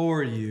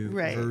for you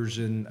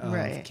version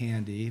of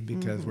candy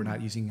because we're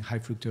not using high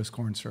fructose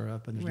corn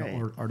syrup and there's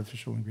no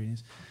artificial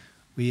ingredients.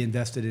 We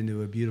invested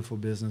into a beautiful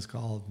business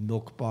called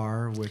Milk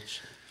Bar,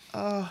 which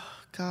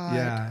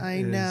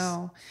I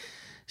know.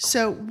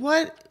 So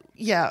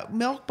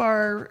Milk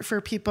Bar,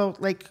 for people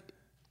like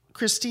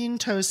Christine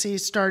Tosi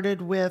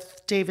started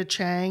with David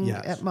Chang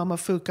at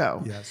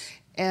Momofuku. Yes.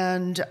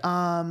 And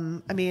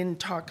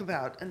talk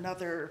about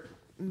another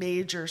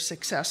major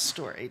success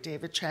story.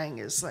 David Chang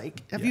is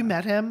like, have you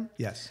met him?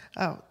 Yes.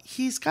 Oh,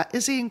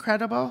 is he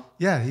incredible?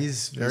 Yeah,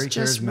 he's very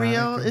just charismatic.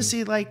 Real. Is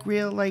he like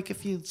real? Like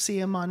if you see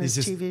him on his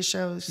TV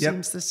shows,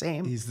 seems the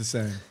same. He's the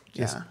same.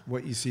 Just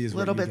what you see is a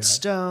little what you bit get.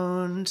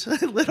 Stoned,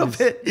 a little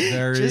bit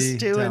very just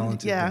doing.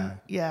 Talented guy.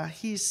 Yeah.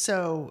 He's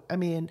so.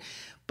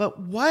 But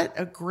what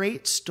a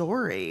great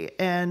story,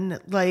 and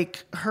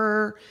like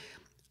her.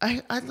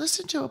 I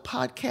listened to a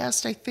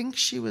podcast. I think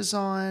she was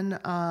on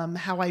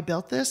How I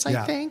Built This,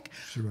 I think.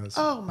 She was.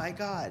 Oh, my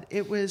God.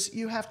 It was,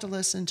 you have to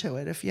listen to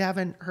it if you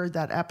haven't heard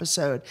that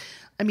episode.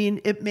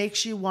 It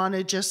makes you want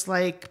to just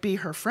like be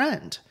her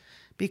friend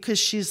because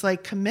she's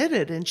like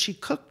committed and she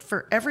cooked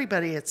for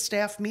everybody at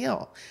staff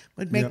meal,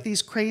 would make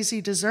these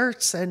crazy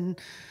desserts and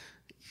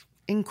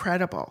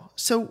incredible.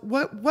 So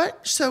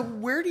so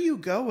where do you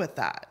go with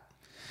that?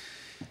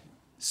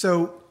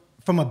 So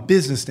from a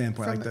business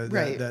standpoint,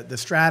 the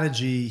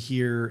strategy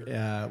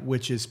here,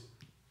 which is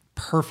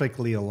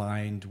perfectly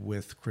aligned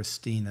with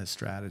Christina's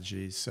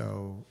strategy.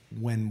 So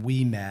when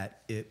we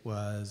met, it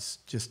was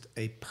just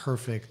a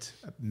perfect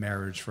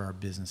marriage for our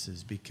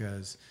businesses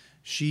because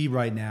she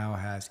right now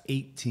has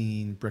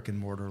 18 brick and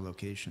mortar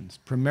locations,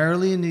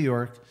 primarily in New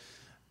York,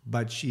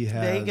 but she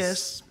has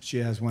Vegas. She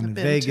has one in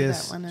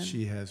Vegas.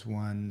 She has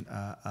one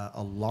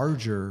a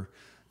larger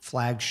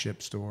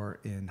flagship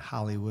store in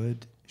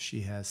Hollywood.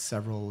 She has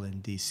several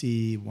in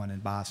D.C., one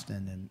in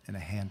Boston, and a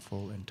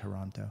handful in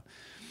Toronto.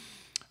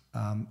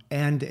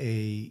 And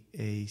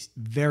a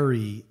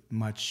very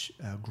much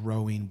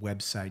growing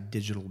website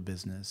digital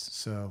business.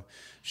 So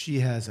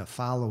she has a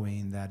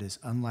following that is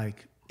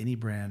unlike any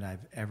brand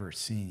I've ever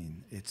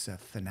seen. It's a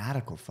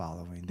fanatical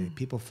following.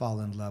 People fall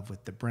in love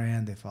with the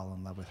brand. They fall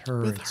in love with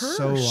her. With it's her,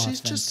 so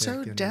she's just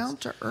so authentic, down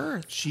to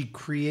earth. She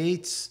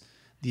creates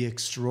the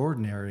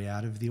extraordinary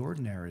out of the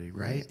ordinary,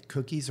 right?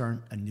 Cookies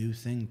aren't a new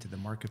thing to the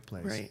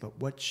marketplace, but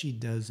what she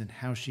does and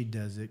how she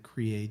does it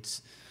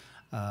creates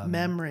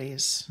memory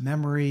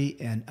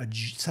and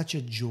such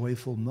a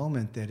joyful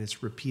moment that it's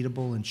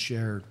repeatable and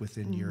shared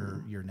within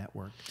your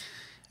network.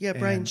 Yeah,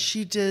 Brian,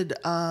 she did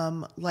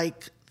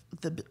like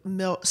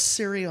the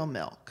cereal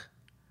milk.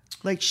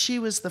 Like she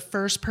was the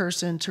first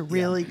person to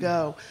really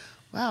go,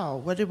 wow,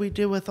 what did we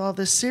do with all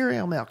this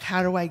cereal milk?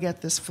 How do I get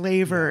this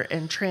flavor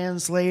and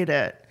translate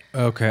it?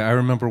 Okay, I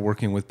remember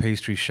working with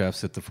pastry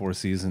chefs at the Four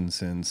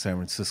Seasons in San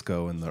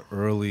Francisco in the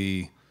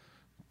early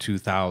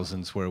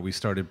 2000s where we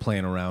started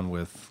playing around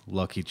with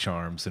Lucky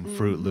Charms and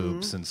Fruit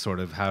Loops and sort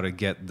of how to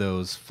get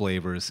those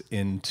flavors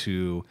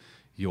into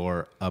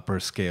your upper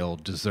scale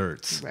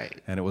desserts.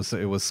 Right. And it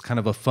was kind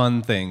of a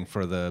fun thing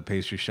for the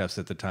pastry chefs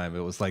at the time.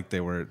 It was like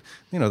they were,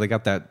 they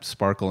got that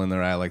sparkle in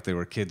their eye like they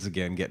were kids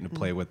again getting to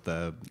play with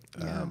the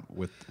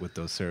with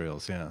those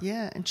cereals. Yeah.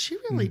 Yeah, and she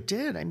really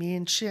did.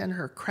 She and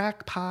her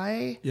crack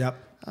pie. Yep.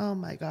 Oh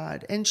my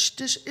God. And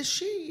is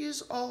she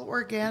use all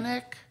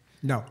organic?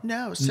 No.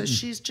 No, so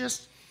she's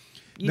just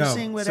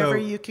using whatever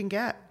you can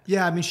get.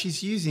 Yeah,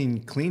 she's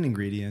using clean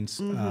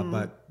ingredients,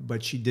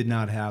 but she did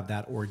not have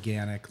that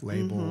organic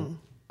label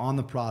on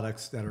the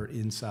products that are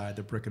inside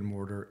the brick and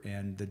mortar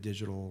and the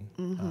digital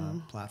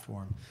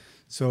platform.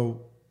 So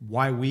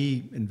why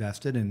we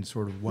invested and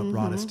sort of what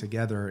brought us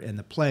together and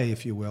the play,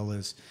 if you will,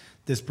 is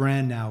this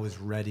brand now is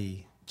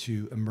ready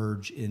to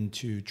emerge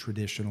into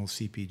traditional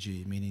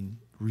CPG, meaning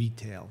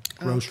retail,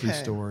 grocery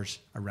stores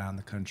around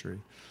the country.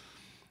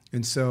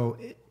 And so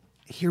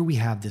here we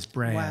have this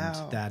brand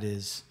that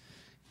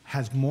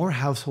has more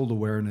household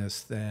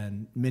awareness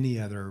than many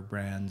other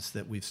brands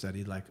that we've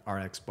studied, like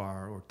RX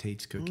Bar or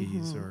Tate's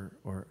Cookies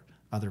or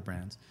other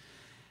brands.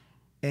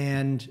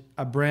 And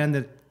a brand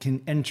that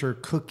can enter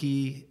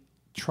cookie,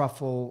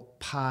 truffle,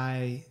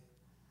 pie,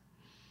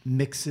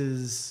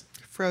 mixes,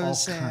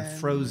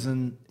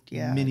 frozen,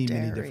 many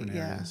different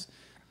areas.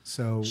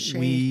 So Shakes.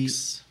 we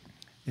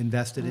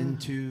invested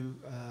into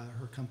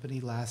her company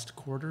last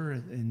quarter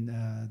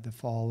in the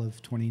fall of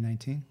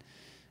 2019.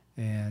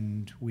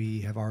 And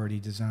we have already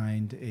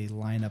designed a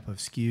lineup of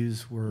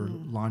SKUs. We're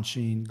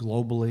launching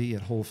globally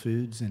at Whole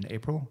Foods in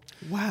April.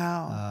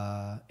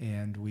 Wow.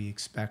 And we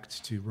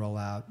expect to roll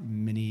out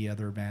many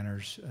other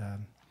banners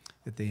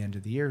at the end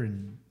of the year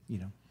and,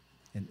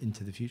 and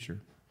into the future.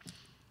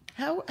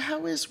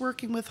 How is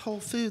working with Whole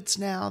Foods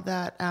now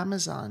that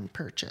Amazon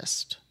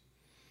purchased?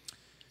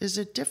 Is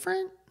it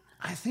different?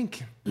 I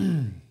think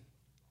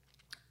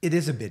it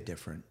is a bit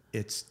different.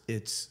 It's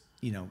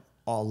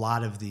a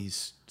lot of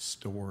these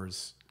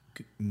stores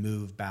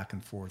move back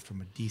and forth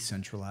from a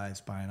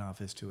decentralized buying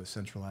office to a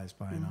centralized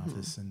buying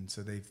office, and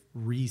so they've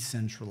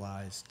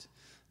re-centralized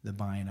the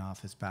buying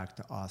office back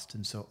to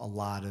Austin. So a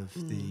lot of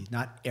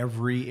not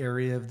every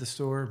area of the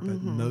store,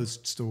 but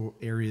most store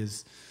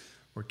areas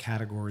or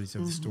categories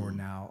of the store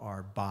now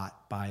are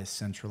bought by a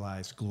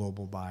centralized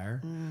global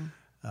buyer.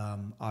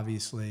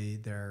 Obviously,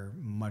 they're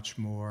much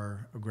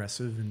more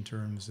aggressive in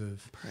terms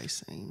of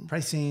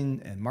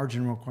pricing and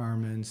margin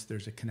requirements.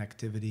 There's a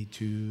connectivity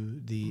to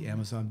the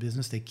Amazon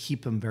business. They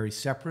keep them very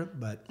separate,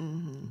 but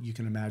you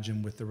can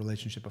imagine with the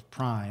relationship of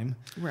Prime,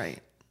 right?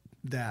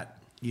 That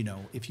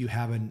if you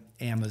have an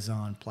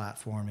Amazon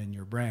platform in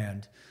your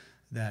brand,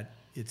 that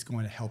it's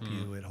going to help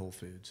you at Whole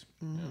Foods.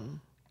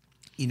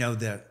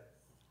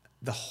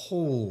 The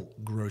whole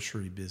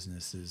grocery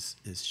business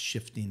is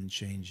shifting and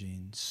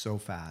changing so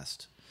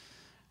fast.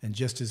 And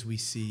just as we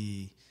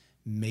see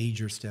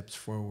major steps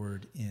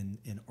forward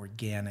in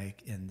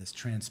organic and this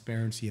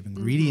transparency of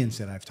ingredients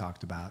that I've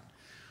talked about,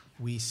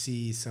 we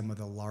see some of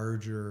the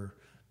larger,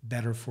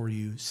 better for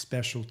you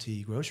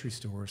specialty grocery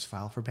stores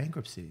file for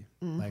bankruptcy.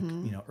 Like,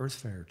 Earth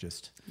Fare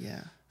just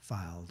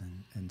filed,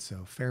 and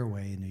so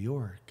Fairway in New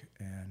York.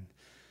 And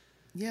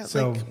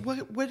so,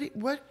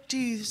 what do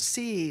you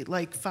see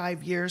like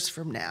 5 years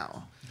from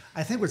now?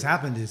 I think what's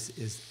happened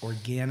is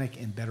organic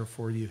and better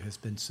for you has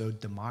been so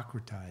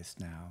democratized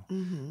now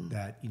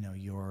that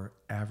your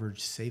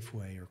average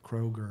Safeway or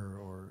Kroger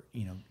or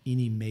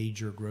any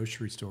major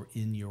grocery store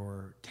in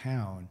your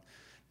town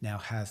now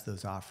has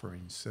those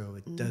offerings. So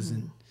it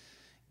doesn't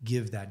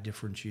give that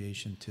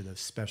differentiation to the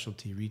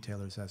specialty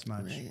retailers as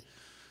much. Right.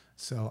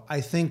 So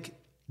I think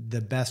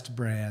the best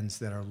brands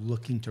that are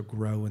looking to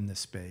grow in this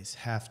space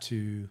have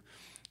to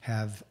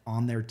have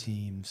on their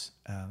teams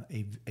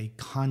a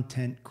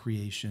content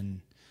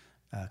creation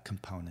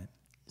component.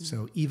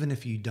 So even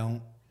if you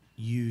don't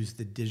use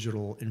the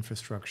digital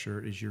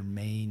infrastructure as your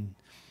main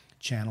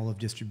channel of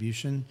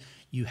distribution,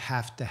 you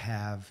have to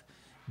have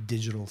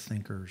digital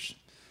thinkers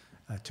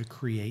to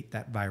create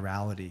that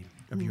virality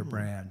of your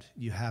brand.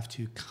 You have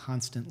to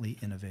constantly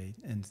innovate,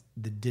 and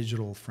the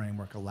digital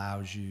framework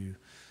allows you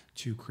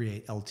to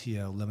create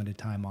LTO, limited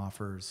time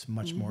offers,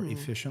 much more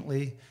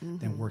efficiently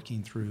than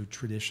working through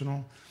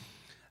traditional.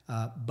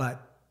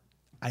 But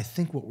I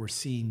think what we're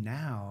seeing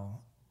now,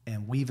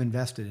 and we've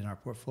invested in our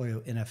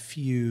portfolio in a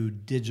few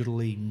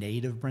digitally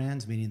native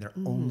brands, meaning they're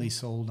only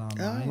sold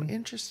online. Oh,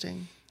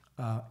 interesting.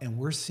 And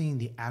we're seeing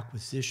the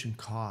acquisition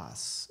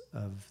costs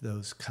of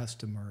those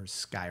customers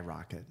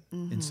skyrocket.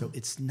 And so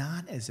it's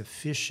not as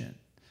efficient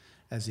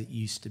as it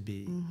used to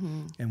be.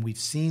 And we've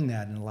seen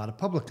that in a lot of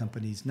public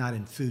companies, not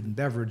in food and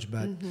beverage,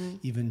 but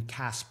even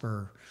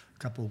Casper a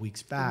couple of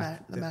weeks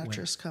back. The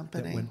mattress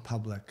company. That went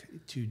public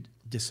to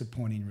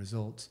disappointing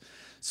results.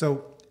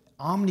 So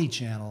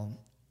omni-channel,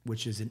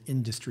 which is an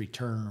industry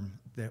term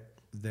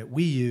that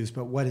we use,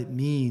 but what it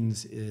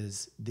means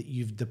is that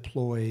you've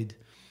deployed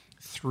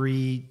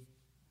 3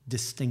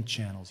 distinct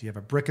channels. You have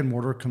a brick and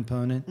mortar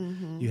component,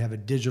 you have a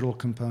digital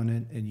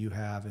component, and you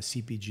have a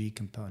CPG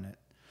component.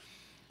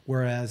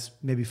 Whereas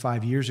maybe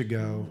 5 years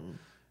ago,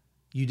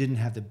 you didn't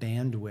have the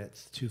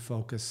bandwidth to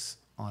focus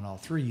on all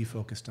 3. You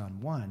focused on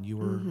one. You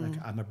were like,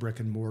 I'm a brick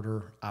and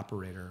mortar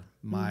operator.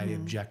 My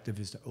objective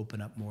is to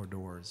open up more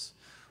doors.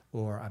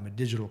 Or I'm a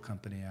digital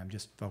company. I'm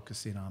just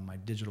focusing on my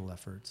digital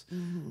efforts.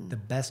 The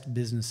best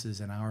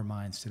businesses in our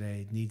minds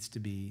today needs to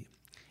be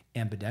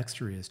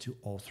ambidextrous to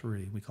all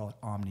 3. We call it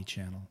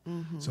omni-channel.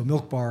 So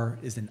Milk Bar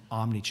is an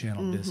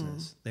omni-channel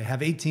business. They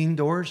have 18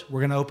 doors.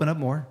 We're going to open up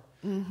more.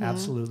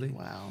 Absolutely.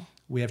 Wow.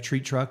 We have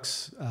treat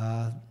trucks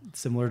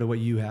similar to what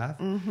you have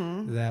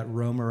that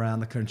roam around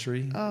the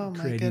country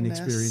creating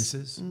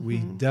experiences. We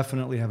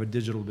definitely have a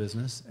digital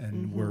business,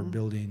 and we're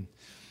building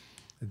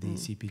the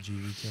CPG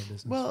retail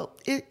business. Well,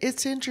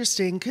 it's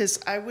interesting because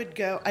I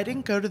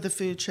didn't go to the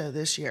food show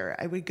this year.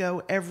 I would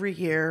go every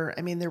year.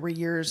 I mean, there were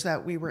years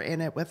that we were in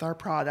it with our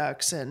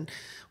products, and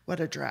what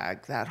a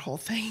drag that whole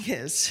thing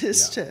is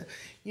to,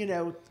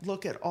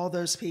 look at all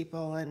those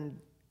people and,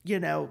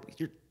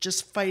 you're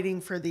just fighting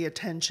for the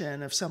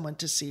attention of someone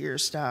to see your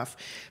stuff.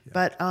 Yeah.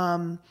 But,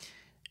 and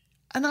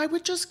I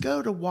would just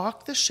go to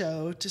walk the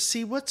show to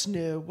see what's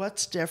new,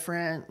 what's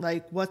different,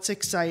 like what's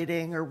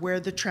exciting or where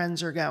the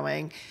trends are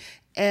going.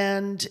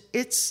 And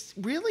it's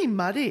really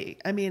muddy.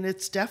 I mean,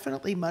 it's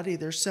definitely muddy.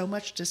 There's so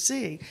much to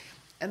see.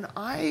 And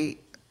I'm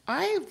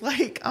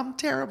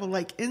terrible.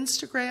 Like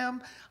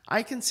Instagram,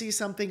 I can see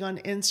something on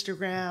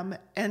Instagram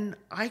and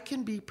I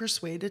can be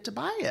persuaded to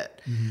buy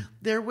it.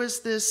 There was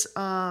this,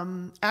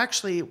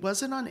 actually, it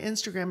wasn't on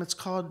Instagram. It's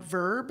called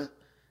Verb.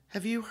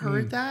 Have you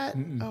heard that?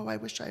 Oh, I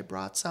wish I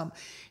brought some.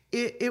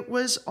 It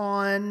was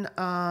on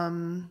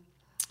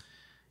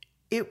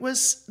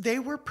they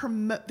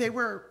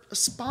were a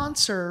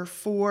sponsor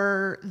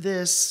for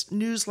this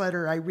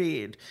newsletter I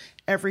read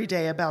every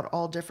day about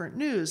all different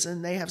news,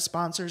 and they have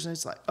sponsors, and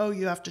it's like, oh,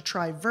 you have to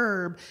try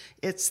Verb.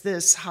 It's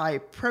this high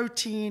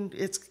protein,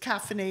 it's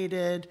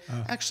caffeinated.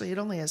 Actually, it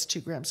only has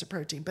 2 grams of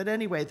protein, but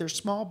anyway, they're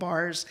small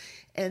bars,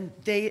 and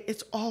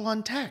it's all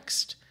on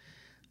text.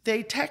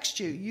 They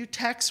text you. You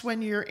text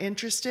when you're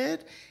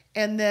interested,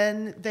 and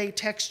then they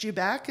text you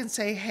back and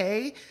say,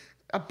 hey,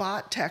 a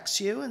bot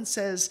texts you and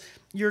says,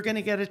 you're going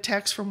to get a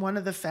text from one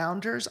of the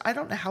founders. I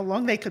don't know how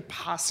long they could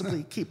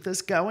possibly keep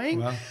this going,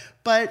 wow.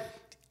 But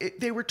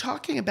they were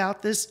talking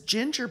about this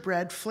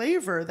gingerbread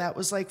flavor that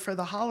was like for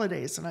the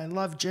holidays, and I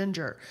love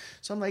ginger.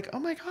 So I'm like, oh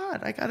my God,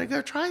 I got to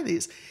go try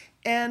these.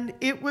 And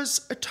it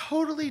was a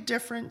totally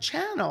different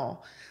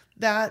channel.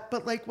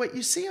 But like what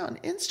you see on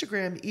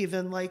Instagram,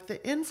 even like the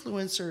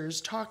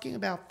influencers talking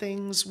about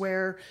things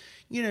where,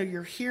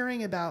 you're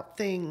hearing about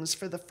things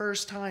for the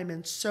first time,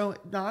 and so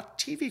not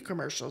TV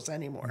commercials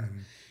anymore,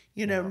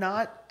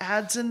 not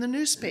ads in the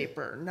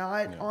newspaper,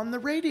 not on the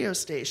radio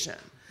station.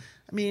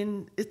 I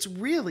mean, it's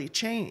really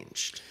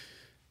changed.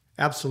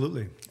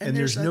 Absolutely. And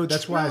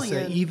that's why I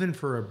say, even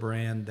for a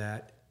brand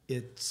that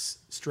its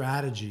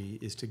strategy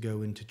is to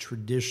go into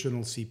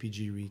traditional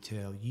CPG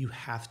retail, you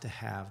have to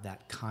have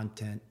that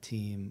content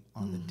team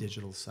on the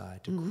digital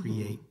side to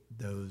create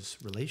those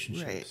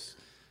relationships.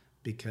 Right.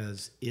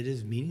 Because it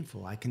is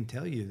meaningful. I can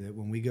tell you that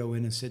when we go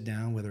in and sit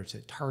down, whether it's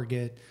at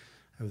Target,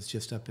 I was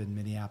just up in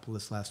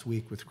Minneapolis last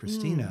week with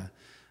Christina,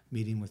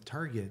 meeting with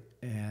Target,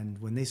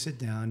 and when they sit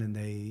down and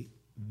they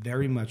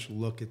very much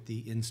look at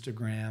the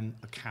Instagram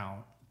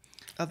account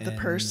of the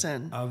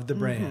person, of the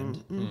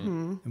brand,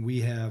 and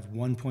we have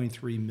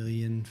 1.3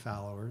 million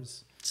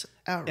followers. It's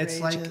outrageous.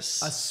 It's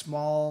like a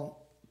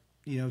small,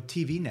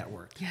 TV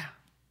network. Yeah.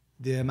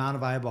 The amount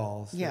of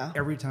eyeballs. Yeah. That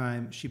every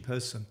time she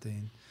posts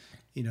something,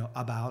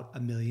 about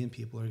 1 million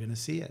people are going to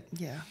see it.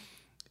 Yeah.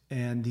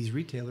 And these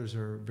retailers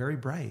are very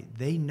bright.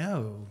 They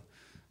know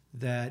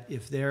that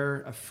if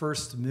they're a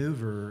first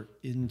mover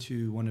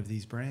into one of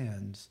these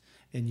brands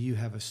and you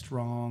have a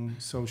strong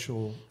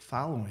social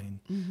following,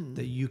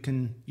 that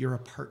you're a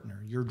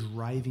partner. You're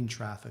driving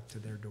traffic to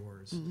their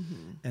doors.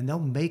 And they'll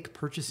make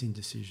purchasing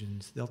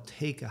decisions. They'll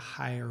take a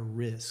higher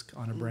risk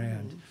on a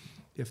brand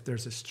if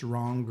there's a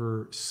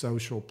stronger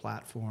social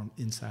platform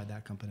inside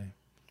that company.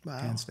 Wow.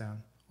 Hands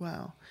down.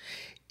 Wow.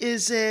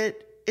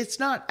 It's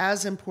not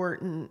as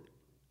important,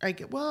 I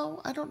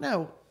don't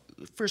know,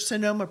 for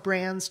Sonoma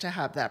brands to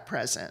have that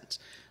present.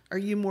 Are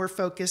you more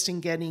focused in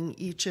getting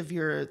each of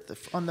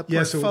on the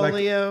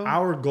portfolio? So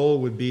our goal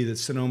would be that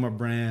Sonoma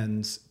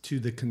brands to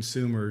the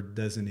consumer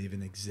doesn't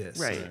even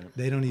exist. Right.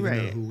 They don't even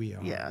know who we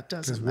are. Yeah, it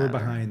doesn't matter. Because we're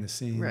behind the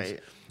scenes.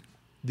 Right.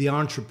 The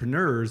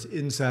entrepreneurs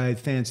inside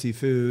Fancy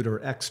Food or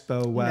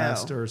Expo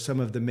West or some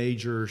of the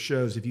major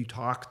shows, if you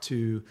talk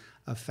to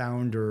a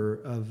founder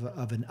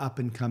of an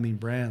up-and-coming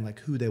brand, like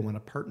who they want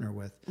to partner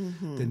with,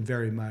 then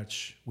very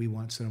much we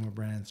want Sonoma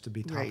brands to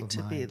be top of mind.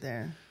 To be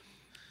there.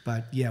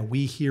 But yeah,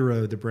 we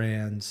hero the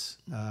brands.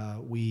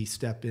 We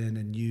step in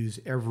and use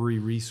every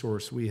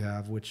resource we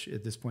have, which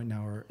at this point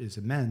now is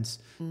immense,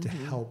 to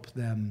help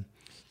them,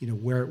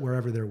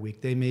 wherever they're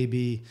weak. They may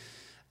be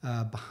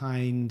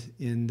behind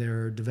in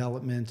their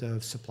development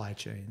of supply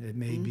chain. It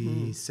may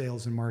be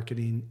sales and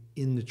marketing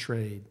in the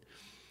trade.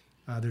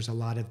 There's a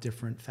lot of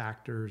different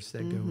factors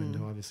that go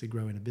into obviously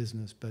growing a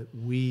business, but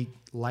we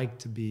like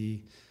to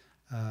be,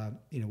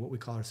 what we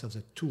call ourselves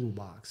a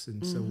toolbox.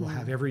 And so we'll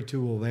have every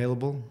tool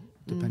available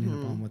depending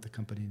upon what the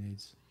company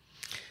needs.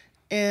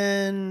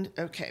 And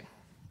okay,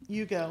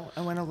 you go.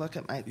 I want to look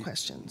at my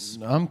questions.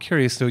 I'm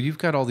curious though, you've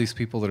got all these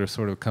people that are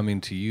sort of coming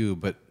to you,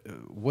 but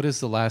what is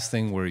the last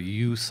thing where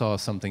you saw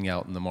something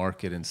out in the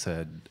market and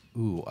said,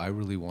 ooh, I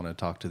really want to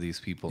talk to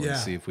these people and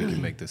see if we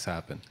can make this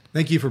happen?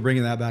 Thank you for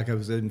bringing that back. I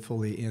didn't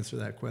fully answer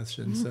that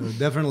question. So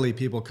definitely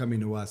people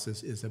coming to us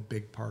is a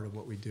big part of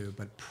what we do,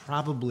 but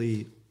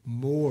probably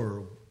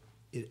more,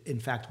 in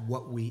fact,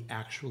 what we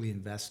actually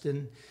invest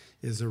in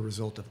is a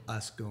result of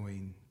us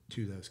going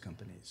to those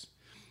companies.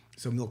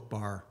 So Milk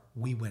Bar,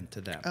 we went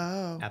to them.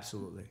 Oh.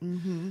 Absolutely.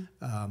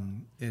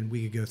 And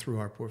we could go through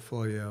our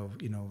portfolio.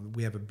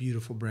 We have a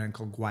beautiful brand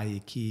called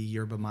Guayaki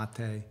Yerba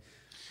Mate.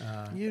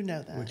 You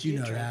know that. Which you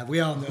know that.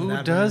 We all know Who that.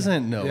 Who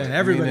doesn't know it?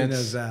 Everybody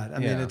knows that. I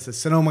mean, it's a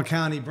Sonoma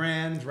County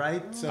brand,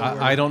 right? So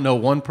I don't know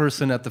one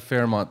person at the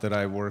Fairmont that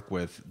I work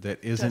with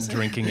that isn't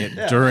drinking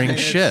it during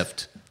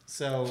shift.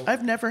 So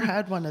I've never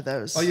had one of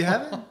those. Oh, you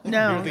haven't?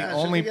 No. You're the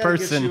only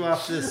person. Get you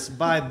off this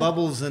buy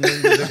bubbles and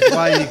into the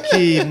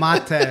Guayaki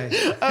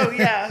Mate. Oh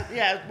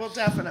yeah. Well,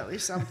 definitely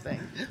something.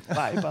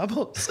 Buy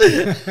bubbles.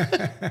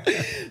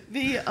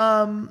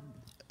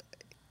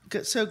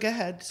 So go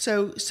ahead.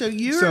 So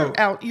you're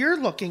out. You're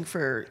looking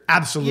for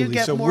absolutely.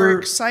 You get more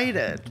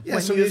excited. Yeah.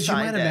 When So you as you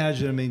might find it.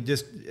 imagine, I mean,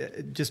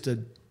 just a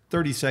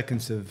 30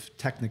 seconds of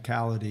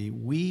technicality.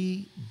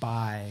 We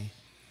buy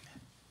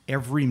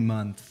every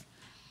month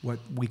what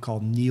we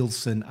call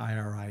Nielsen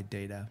IRI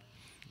data.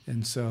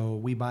 And so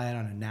we buy it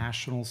on a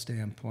national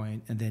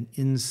standpoint, and then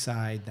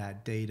inside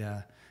that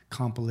data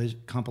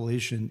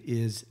compilation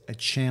is a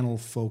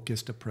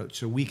channel-focused approach.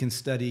 So we can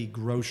study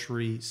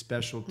grocery,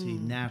 specialty,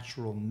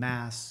 natural,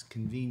 mass,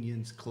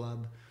 convenience,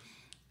 club,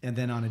 and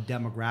then on a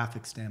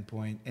demographic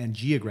standpoint and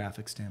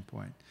geographic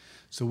standpoint.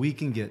 So we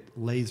can get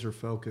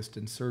laser-focused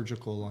and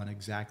surgical on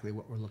exactly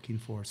what we're looking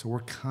for. So we're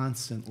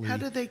constantly... How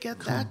do they get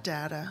that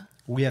data?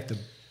 We have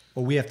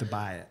to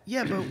buy it.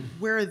 Yeah, but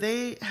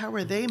how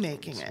are they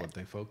making That's it? what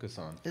they focus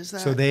on. Is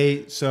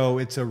that So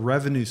it's a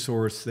revenue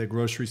source that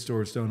grocery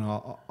stores don't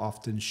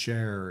often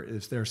share.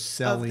 Is they're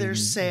selling their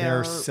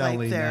sale,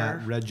 like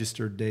that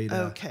registered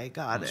data. Okay,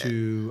 got it.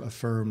 To a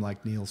firm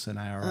like Nielsen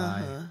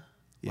IRI.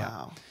 Yeah.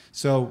 Wow.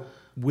 So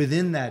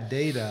within that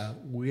data,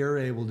 we're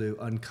able to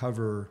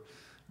uncover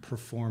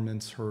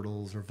performance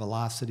hurdles or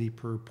velocity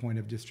per point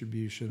of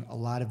distribution, a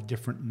lot of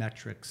different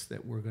metrics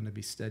that we're going to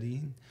be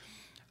studying.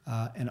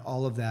 And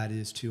all of that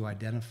is to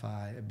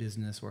identify a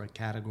business or a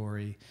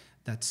category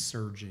that's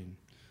surging,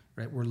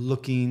 right? We're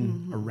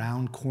looking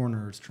around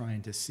corners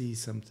trying to see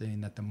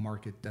something that the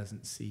market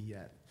doesn't see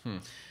yet.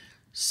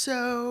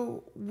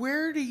 So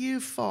where do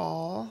you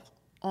fall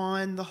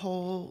on the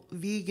whole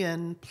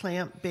vegan,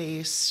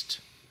 plant-based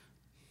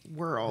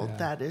world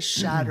that is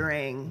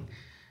shattering?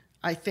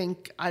 I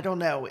don't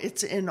know,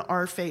 it's in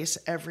our face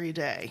every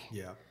day.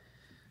 Yeah.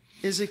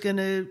 Is it going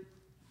to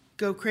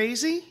go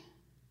crazy?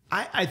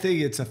 I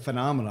think it's a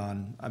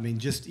phenomenon. I mean,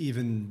 just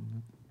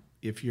even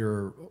if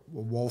you're a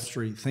Wall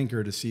Street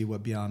thinker to see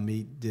what Beyond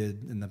Meat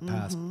did in the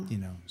past,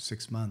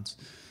 6 months,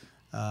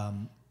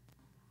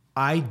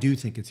 I do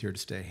think it's here to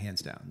stay,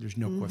 hands down. There's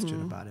no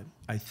question about it.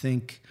 I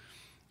think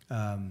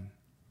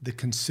the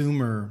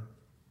consumer,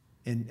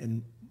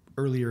 and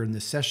earlier in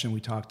this session, we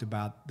talked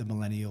about the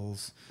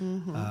millennials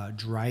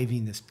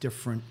driving this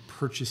different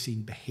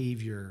purchasing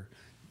behavior,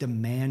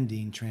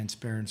 demanding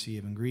transparency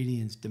of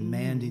ingredients,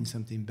 demanding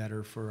something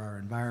better for our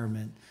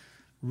environment,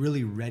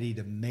 really ready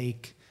to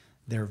make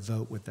their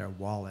vote with their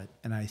wallet.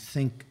 And I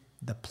think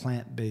the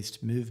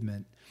plant-based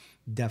movement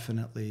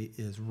definitely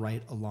is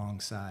right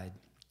alongside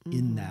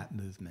in that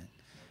movement.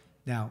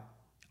 Now,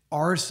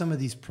 are some of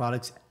these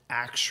products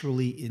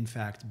actually, in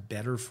fact,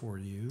 better for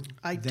you?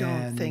 I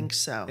don't think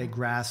so. A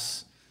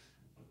grass-fed,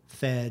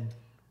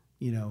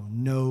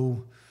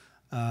 no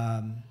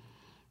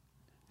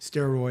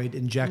steroid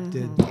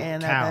injected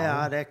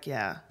antibiotic,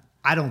 cow.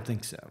 I don't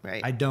think so.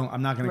 Right.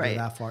 I'm not going to go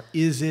that far.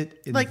 Is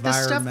it like the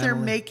stuff they're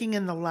environmentally- making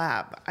in the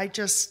lab? I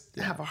just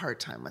have a hard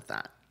time with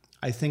that.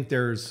 I think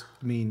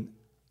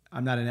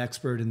I'm not an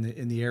expert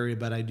in the area,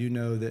 but I do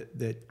know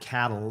that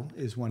cattle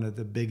is one of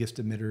the biggest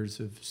emitters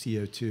of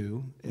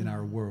CO2 in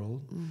our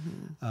world.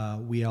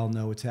 We all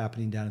know what's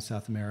happening down in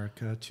South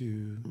America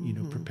to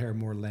prepare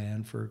more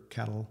land for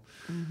cattle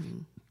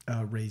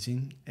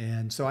raising,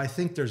 and so I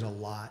think there's a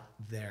lot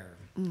there.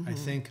 I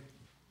think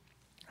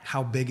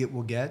how big it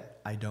will get,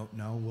 I don't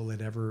know. Will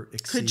it ever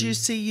exceed? Could you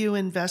see you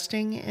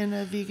investing in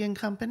a vegan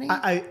company?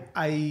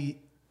 I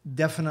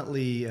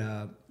definitely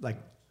like.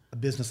 A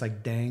business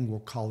like Dang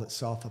will call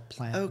itself a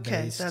plant-based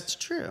Okay, that's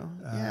true.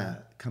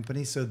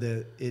 company. So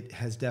that it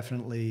has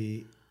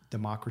definitely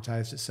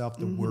democratized itself.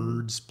 The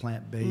words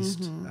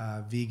plant-based,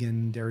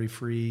 vegan,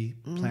 dairy-free,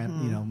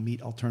 plant,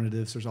 meat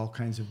alternatives. There's all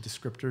kinds of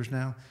descriptors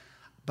now.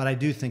 But I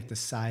do think the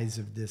size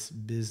of this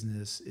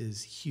business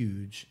is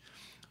huge.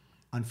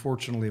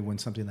 Unfortunately, when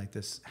something like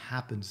this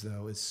happens,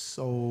 though, is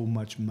so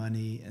much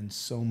money and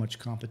so much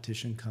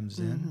competition comes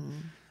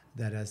in.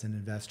 That as an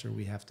investor,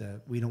 we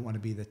don't want to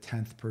be the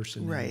 10th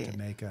person to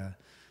make a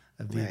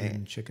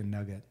vegan chicken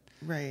nugget.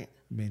 Right.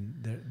 I mean,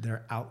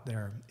 they're out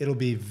there. It'll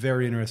be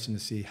very interesting to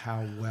see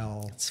how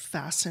well. It's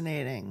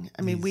fascinating.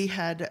 I mean, we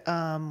had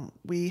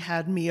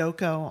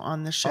Miyoko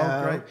on the show.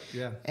 Oh, great.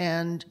 Yeah.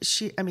 And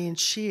she,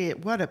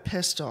 what a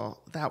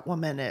pistol that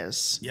woman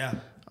is. Yeah.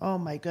 Oh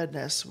my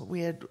goodness. We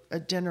had a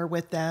dinner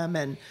with them,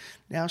 and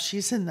now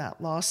she's in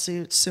that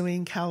lawsuit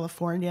suing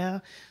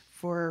California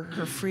for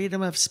her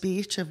freedom of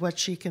speech of what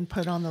she can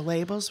put on the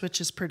labels,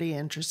 which is pretty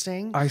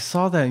interesting. I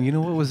saw that, and you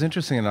know what was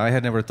interesting, and I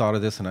had never thought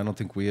of this, and I don't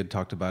think we had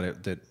talked about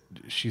it, that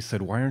she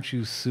said, why aren't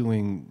you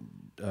suing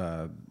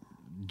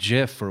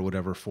Jif or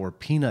whatever for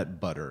peanut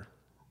butter?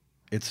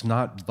 It's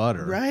not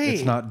butter. Right.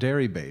 It's not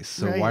dairy-based,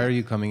 so why are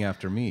you coming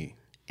after me?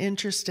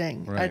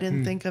 Interesting. Right. I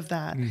didn't think of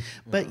that.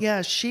 But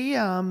yeah, she,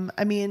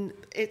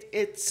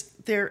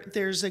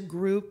 there's a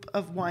group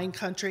of wine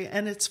country,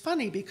 and it's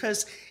funny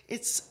because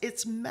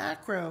it's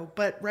macro,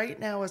 but right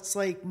now it's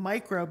like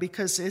micro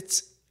because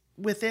it's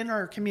within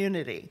our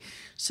community.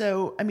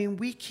 So,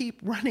 we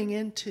keep running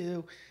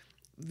into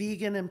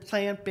vegan and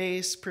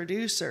plant-based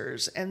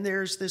producers, and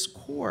there's this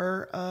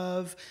core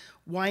of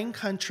wine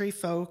country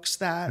folks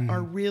that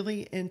are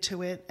really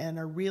into it and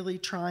are really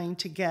trying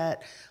to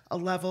get a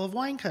level of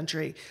wine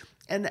country.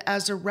 And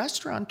as a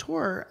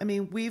restaurateur,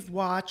 we've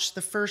watched,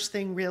 the first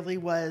thing really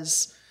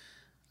was,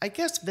 I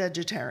guess,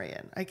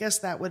 vegetarian. I guess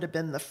that would have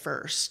been the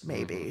first,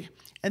 maybe.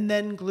 And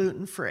then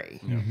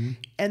gluten-free.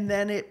 And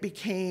then it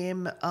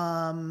became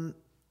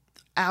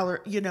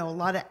a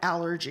lot of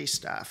allergy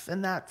stuff,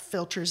 and that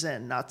filters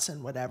in nuts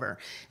and whatever.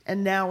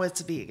 And now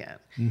it's vegan.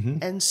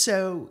 And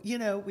so,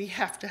 we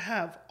have to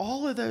have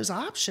all of those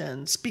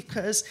options,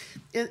 because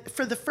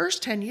for the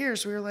first 10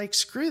 years, we were like,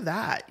 screw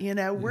that.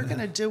 We're going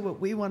to do what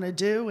we want to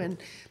do. And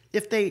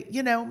if they,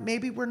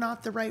 maybe we're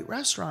not the right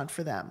restaurant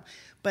for them.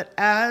 But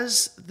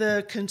as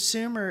the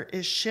consumer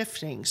is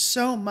shifting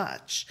so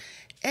much,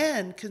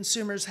 and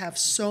consumers have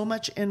so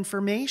much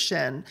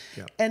information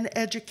and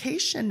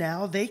education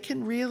now, they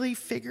can really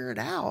figure it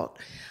out.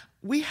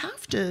 We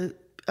have to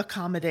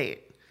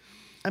accommodate.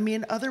 I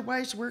mean,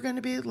 otherwise we're going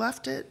to be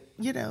left at,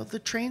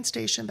 the train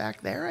station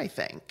back there, I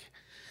think.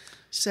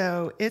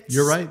 So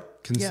You're right.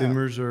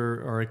 Consumers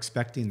are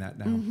expecting that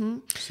now.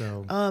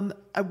 So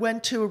I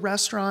went to a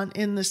restaurant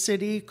in the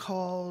city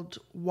called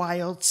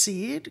Wild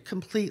Seed,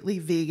 completely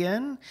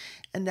vegan.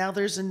 And now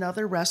there's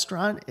another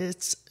restaurant.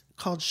 It's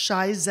called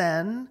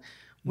Shizen,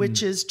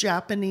 which is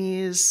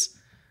Japanese.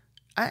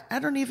 I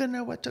don't even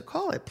know what to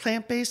call it.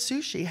 Plant-based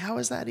sushi. How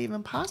is that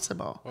even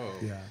possible? Oh.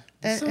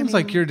 yeah. Sounds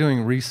like you're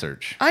doing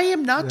research. I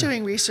am not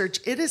doing research.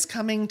 It is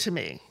coming to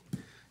me.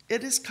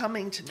 It is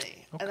coming to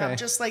me. Okay. And I'm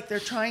just like, they're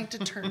trying to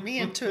turn me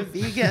into a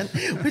vegan,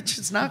 which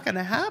is not going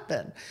to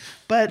happen.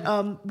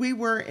 But we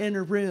were in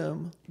a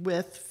room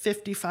with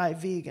 55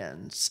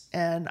 vegans,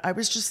 and I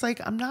was just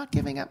like, I'm not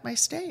giving up my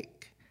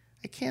steak.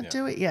 I can't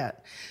do it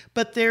yet.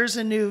 But there's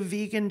a new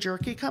vegan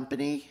jerky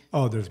company.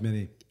 Oh, there's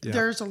many. Yeah.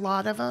 There's a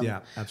lot of them. Yeah,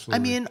 absolutely. I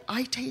mean,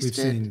 I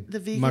tasted the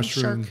vegan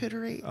mushroom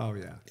charcuterie. Oh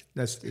yeah,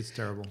 it's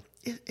terrible.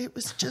 It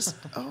was just,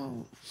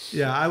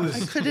 Yeah, I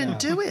couldn't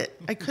do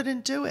it. I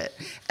couldn't do it.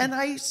 And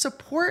I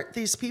support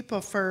these people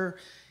for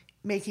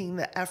making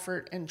the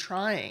effort and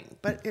trying,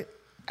 but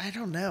I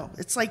don't know.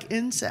 It's like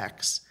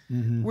insects.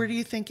 Where do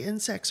you think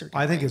insects are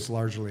going? I think it's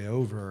largely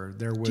over.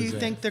 Do you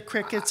think the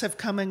crickets have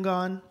come and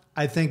gone?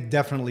 I think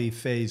definitely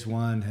phase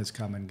 1 has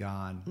come and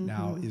gone.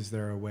 Now, is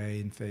there a way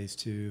in phase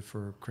 2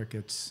 for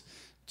crickets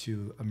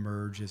to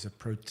emerge as a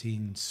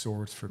protein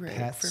source for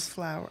pets? For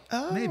flour.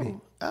 Oh, maybe.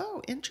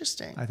 Oh,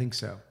 interesting. I think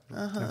so.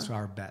 That's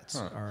our bets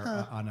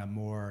are on a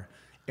more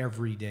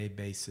everyday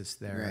basis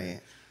there.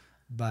 Right.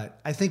 But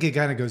I think it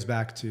kind of goes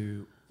back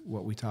to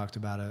what we talked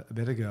about a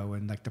bit ago,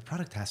 and like the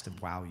product has to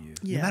wow you,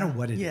 no matter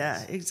what it is.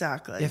 Yeah,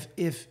 exactly.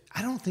 If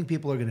I don't think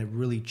people are going to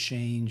really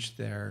change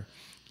their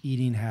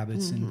eating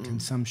habits and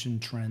consumption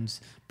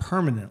trends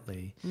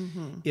permanently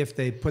if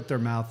they put their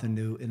mouth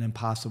into an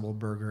Impossible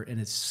burger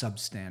and it's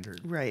substandard.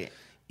 Right.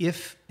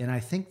 And I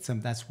think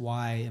that's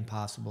why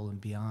Impossible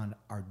and Beyond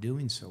are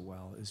doing so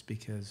well, is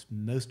because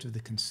most of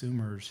the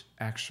consumers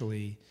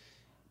actually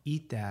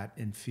eat that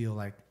and feel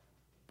like,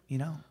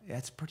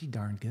 that's pretty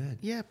darn good.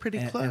 Yeah, pretty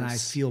close. And I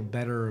feel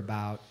better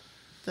about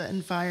the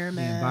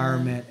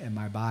environment and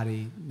my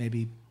body,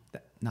 maybe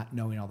not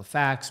knowing all the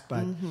facts,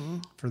 but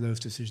for those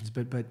decisions.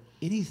 But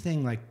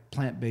anything like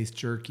plant-based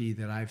jerky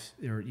that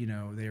there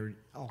are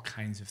all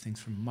kinds of things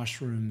from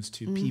mushrooms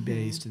to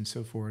pea-based and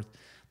so forth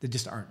that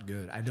just aren't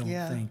good. I don't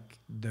think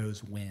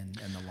those win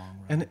in the long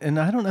run. And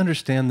I don't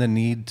understand the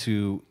need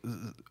to.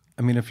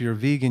 I mean, if you're a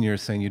vegan, you're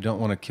saying you don't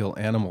want to kill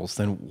animals.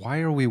 Then why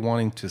are we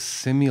wanting to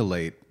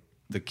simulate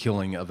the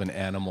killing of an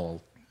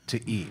animal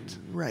to eat?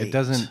 Right. It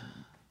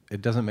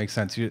doesn't make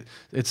sense.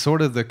 It's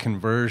sort of the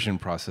conversion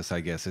process,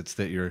 I guess. It's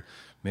that you're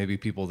maybe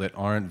people that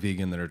aren't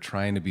vegan that are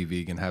trying to be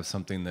vegan have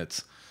something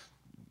that's,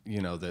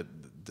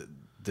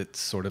 that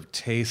sort of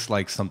tastes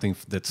like something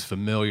that's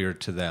familiar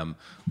to them.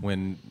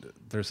 When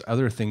there's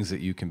other things that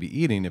you can be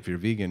eating. If you're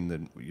vegan,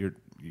 then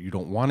you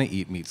don't want to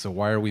eat meat. So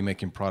why are we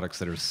making products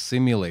that are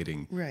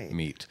simulating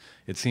meat?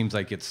 It seems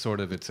like it's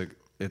one of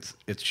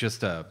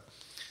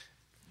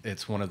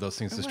those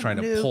things that's trying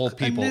to pull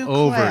people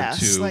over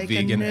to like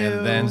vegan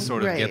and then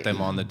sort of get them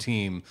on the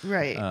team.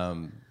 Right.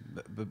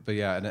 But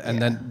yeah,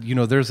 and then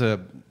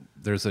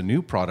there's a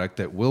new product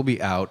that will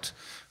be out.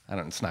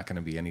 It's not going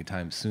to be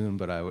anytime soon,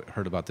 but I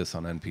heard about this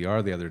on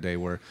NPR the other day,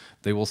 where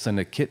they will send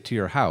a kit to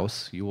your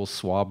house. You will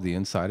swab the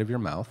inside of your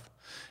mouth,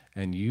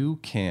 and you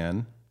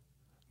can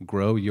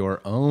grow your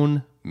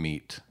own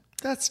meat.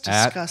 That's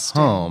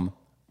disgusting. At home,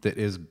 that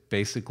is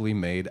basically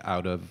made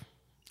out of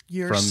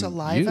your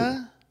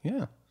saliva.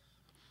 Yeah.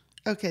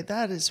 Okay,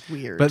 that is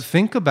weird. But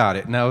think about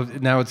it. Now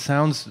it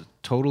sounds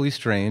totally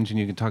strange, and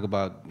you can talk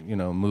about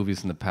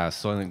movies in the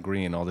past, Soylent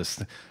Green, all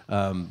this.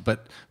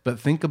 But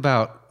think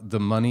about the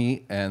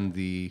money and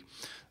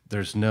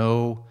there's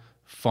no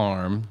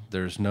farm,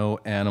 there's no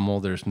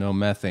animal, there's no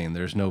methane,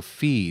 there's no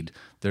feed,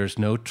 there's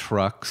no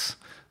trucks,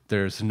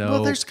 there's no.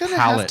 Well, there's going to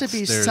have to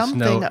be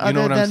something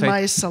other than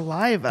my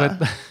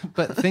saliva.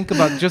 But think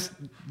about just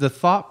the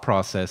thought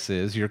process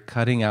is you're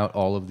cutting out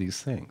all of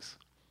these things.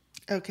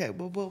 Okay,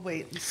 well, we'll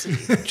wait and see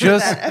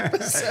just that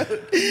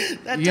episode.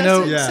 That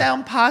doesn't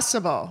sound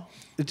possible.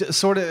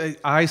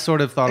 I sort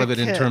of thought of it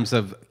in terms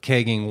of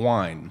kegging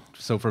wine.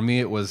 So for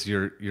me, it was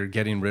you're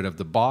getting rid of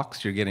the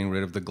box, you're getting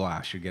rid of the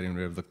glass, you're getting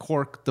rid of the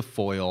cork, the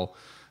foil,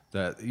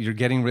 you're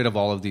getting rid of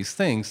all of these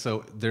things.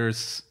 So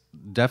there's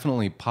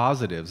definitely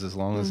positives as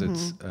long as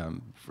it's.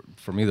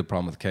 For me, the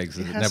problem with kegs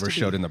is it never to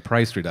showed be. in the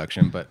price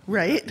reduction. But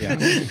Right.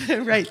 Yeah.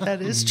 Right.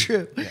 That is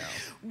true.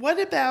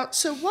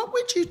 What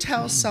would you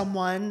tell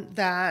someone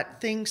that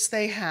thinks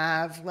they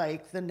have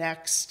like the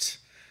next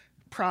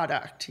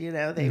product? You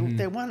know, they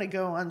want to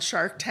go on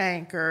Shark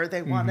Tank, or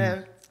they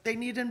they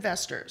need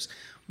investors.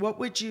 What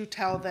would you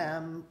tell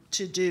them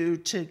to do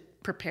to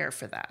prepare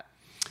for that?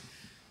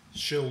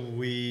 Shall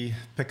we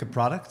pick a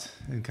product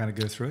and kind of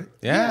go through it?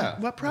 Yeah.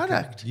 What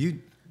product? You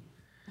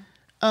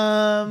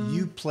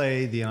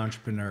play the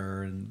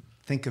entrepreneur and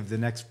think of the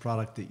next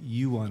product that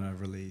you want to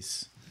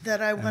release.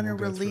 That I And want to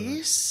we'll go through it.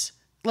 release?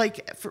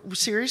 Like,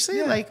 seriously?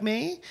 Yeah. Like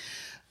me?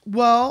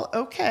 Well,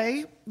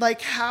 okay.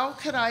 Like, how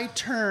could I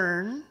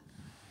turn,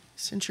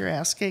 since you're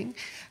asking,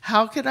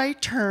 how could I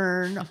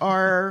turn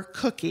our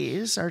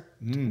cookies,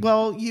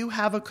 well, you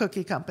have a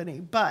cookie company,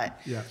 but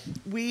Yeah.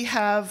 we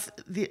have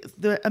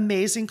the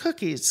amazing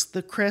cookies,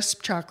 the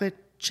crisp chocolate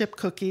chip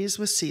cookies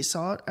with sea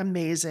salt,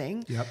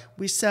 amazing. Yep.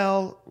 We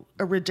sell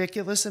a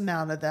ridiculous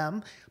amount of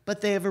them,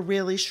 but they have a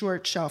really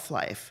short shelf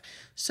life.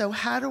 So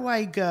how do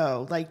I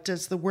go? Like,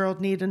 does the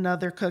world need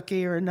another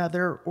cookie, or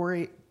another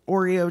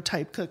Oreo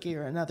type cookie,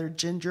 or another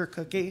ginger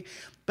cookie?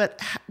 But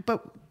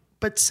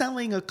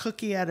selling a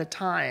cookie at a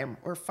time,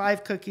 or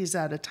 5 cookies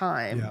at a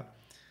time. Yeah.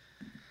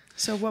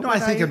 So what No,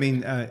 would I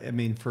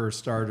think, for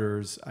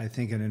starters, I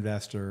think an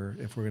investor,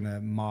 if we're going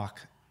to mock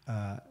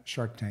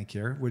Shark Tank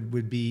here,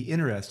 would be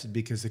interested,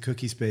 because the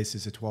cookie space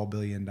is a $12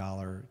 billion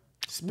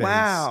space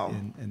Wow.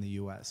 in the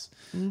U.S.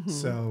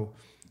 So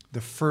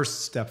the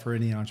first step for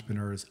any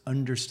entrepreneur is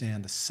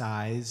understand the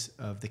size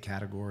of the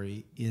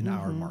category in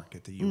our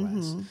market, the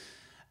U.S.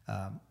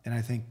 And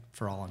I think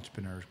for all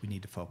entrepreneurs, we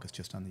need to focus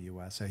just on the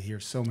U.S. I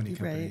hear so many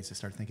companies that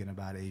start thinking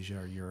about Asia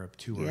or Europe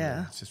too early. Yeah.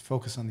 Let's just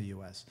focus on the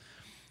U.S.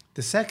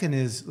 The second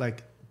is,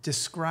 like,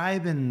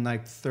 describe in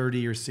like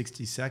 30 or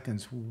 60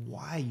 seconds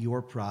why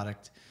your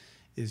product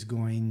is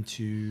going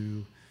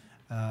to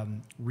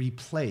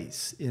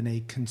replace in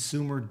a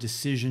consumer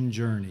decision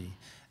journey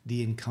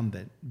the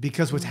incumbent.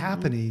 Because what's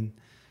happening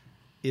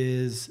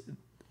is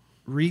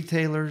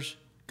retailers,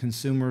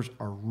 consumers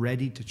are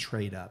ready to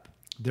trade up.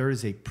 There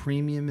is a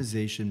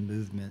premiumization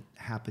movement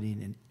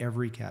happening in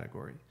every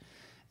category.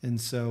 And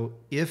so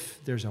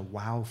if there's a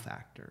wow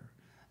factor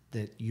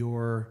that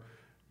your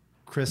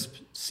crisp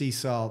sea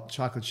salt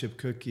chocolate chip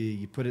cookie,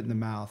 you put it in the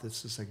mouth,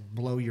 it's just like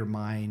blow your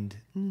mind,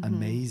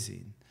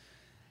 amazing.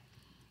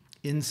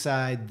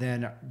 Inside,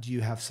 then, do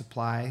you have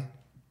supply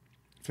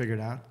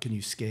figured out? Can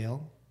you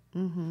scale?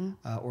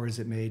 Or is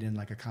it made in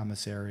like a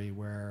commissary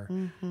where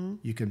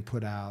you can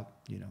put out,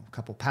 a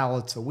couple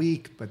pallets a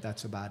week, but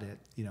that's about it.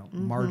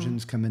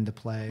 Margins come into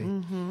play.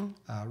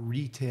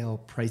 Retail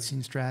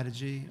pricing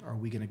strategy. Are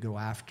we going to go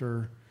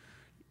after,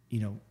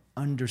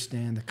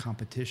 understand the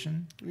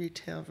competition?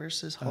 Retail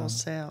versus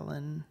wholesale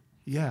and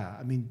Yeah,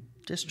 I mean,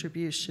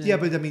 distribution. yeah,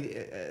 but I mean,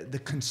 the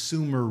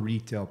consumer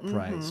retail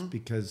price,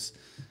 because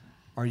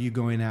are you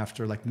going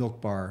after, like Milk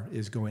Bar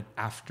is going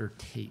after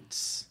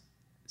Tate's?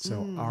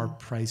 So our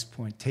price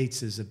point,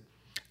 Tate's is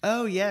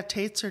Oh, yeah,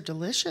 Tate's are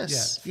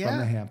delicious. from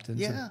the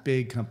Hamptons, a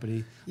big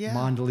company. Yeah.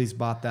 Mondelez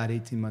bought that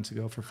 18 months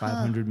ago for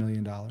 $500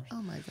 million.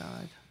 Oh, my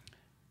God.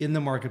 In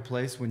the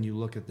marketplace, when you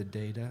look at the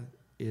data,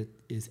 it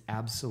is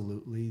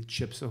absolutely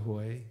Chips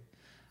Ahoy,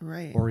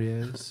 Right.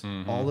 Oreos,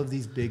 all of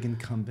these big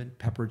incumbent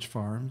Pepperidge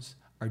Farms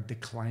are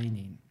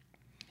declining.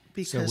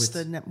 Because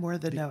So the more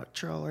the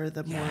natural or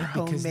the more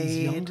because these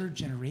homemade. younger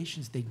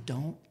generations,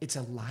 it's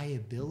a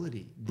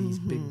liability. These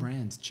big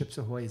brands, Chips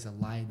Ahoy is a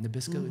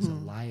Nabisco is a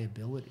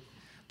liability.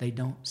 They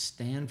don't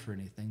stand for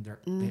anything.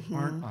 They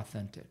aren't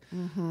authentic.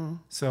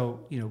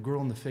 So,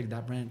 Girl and the Fig,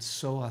 that brand's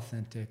so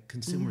authentic.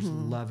 Consumers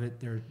love it.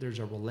 There's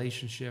a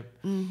relationship.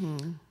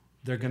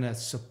 They're going to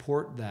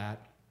support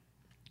that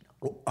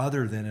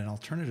other than an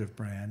alternative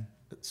brand,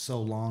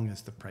 so long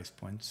as the price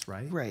point's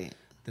right. Right.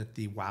 That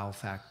the wow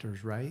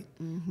factor's right.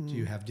 Do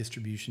you have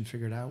distribution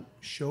figured out?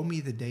 Show me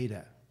the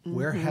data.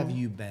 Where have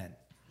you been?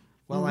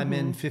 Well, I'm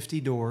in 50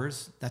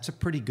 doors. That's a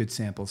pretty good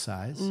sample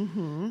size.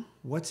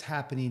 What's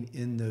happening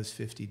in those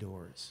 50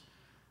 doors?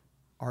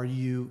 Are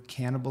you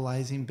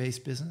cannibalizing base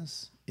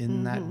business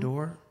in that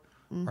door?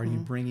 Are you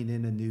bringing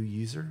in a new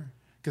user?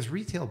 Because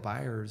retail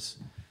buyers,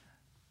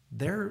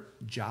 their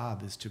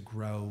job is to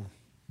grow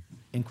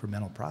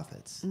incremental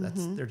profits.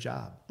 That's their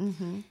job.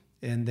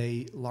 And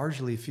they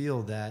largely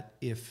feel that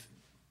if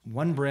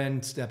one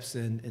brand steps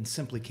in and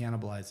simply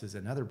cannibalizes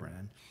another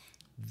brand,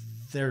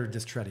 they're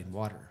just treading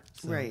water.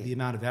 So Right. the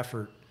amount of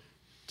effort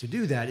to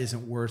do that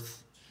isn't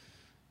worth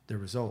the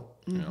result.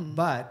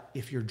 But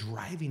if you're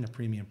driving a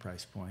premium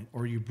price point,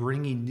 or you're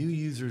bringing new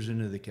users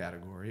into the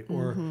category,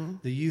 or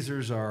the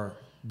users are,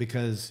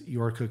 because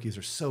your cookies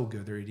are so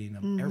good, they're eating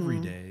them every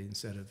day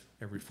instead of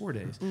every 4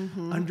 days,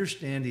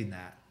 understanding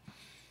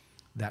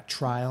that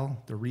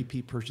trial, the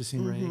repeat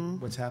purchasing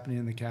rate, what's happening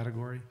in the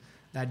category,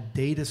 that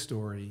data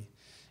story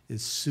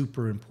is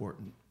super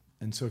important.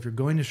 And so if you're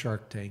going to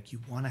Shark Tank, you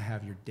want to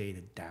have your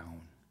data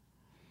down.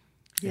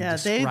 Yeah, And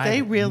they describe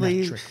it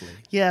really, metrically.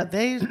 yeah,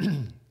 they,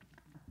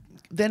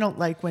 they don't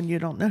like when you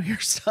don't know your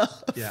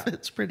stuff. Yeah.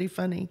 It's pretty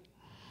funny.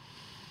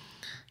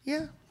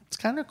 Yeah, it's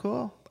kind of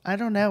cool. I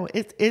don't know.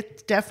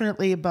 It's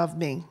definitely above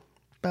me,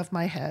 above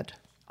my head.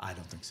 I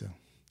don't think so.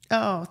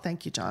 Oh,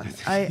 thank you, John. You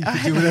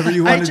can do whatever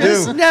you want to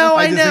do. No,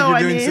 I just know.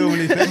 think you're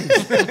doing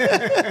so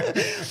many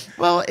things.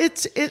 Well,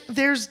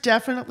 there's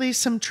definitely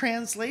some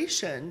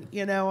translation,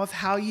 of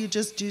how you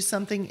just do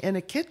something in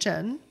a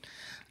kitchen.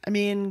 I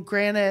mean,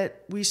 granted,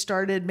 we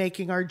started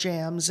making our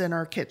jams in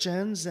our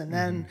kitchens, and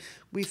then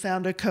we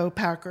found a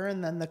co-packer,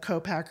 and then the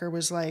co-packer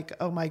was like,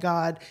 oh my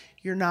God,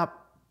 you're not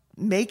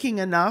making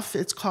enough.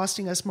 It's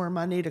costing us more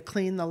money to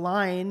clean the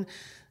line,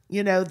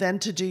 than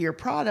to do your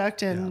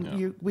product,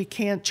 and we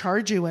can't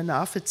charge you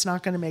enough. It's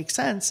not going to make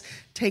sense.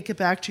 Take it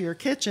back to your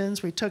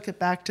kitchens. We took it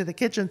back to the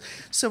kitchen.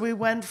 So we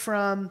went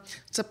from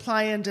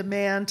supply and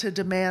demand to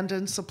demand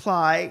and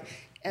supply.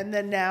 And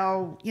then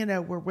now,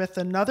 we're with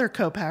another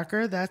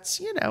co-packer that's,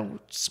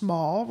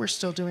 small. We're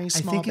still doing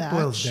small batch. I think it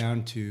boils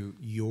down to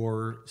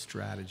your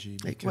strategy,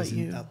 because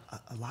a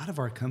lot of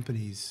our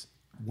companies,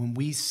 when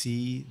we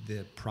see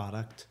the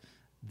product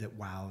that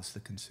wows the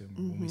consumer,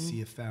 when we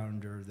see a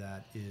founder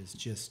that is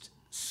just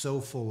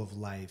so full of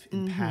life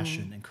and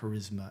passion and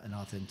charisma and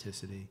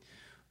authenticity,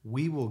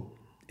 we will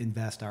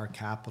invest our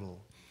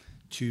capital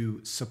to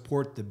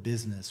support the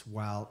business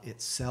while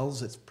it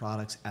sells its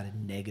products at a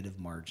negative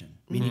margin,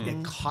 meaning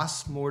it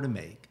costs more to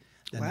make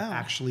than they're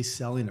actually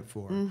selling it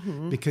for.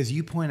 Because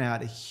you point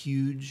out a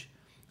huge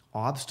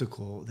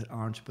obstacle that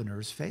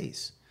entrepreneurs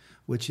face,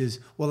 which is,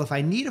 well, if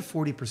I need a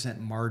 40%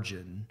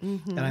 margin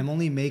and I'm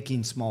only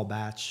making small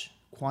batch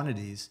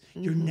quantities,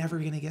 you're never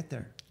going to get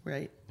there.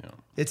 Right. Yeah.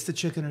 It's the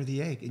chicken or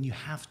the egg, and you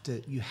have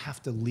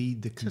to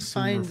lead the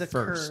consumer to find the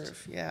first.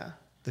 curve. Yeah.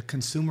 The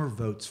consumer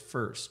votes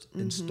first,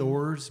 and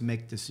stores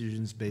make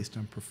decisions based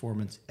on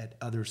performance at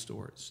other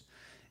stores.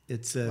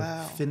 It's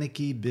a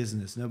finicky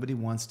business. Nobody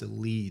wants to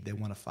lead; they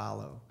want to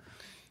follow.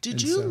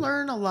 Did you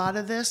learn a lot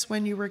of this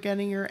when you were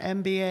getting your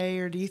MBA,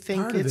 or do you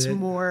think it's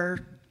more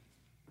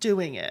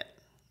doing it?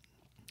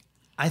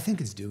 I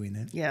think it's doing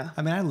it. Yeah.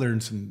 I mean, I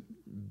learned some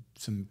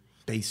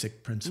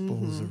basic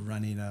principles of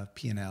running a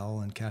P&L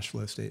and cash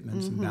flow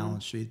statements and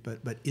balance sheet,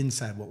 but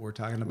inside what we're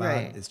talking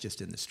about is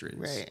just in the streets.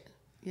 Right.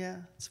 Yeah,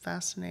 it's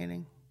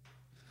fascinating.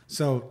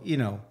 So,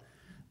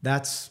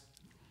 that's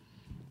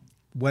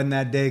when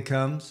that day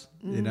comes,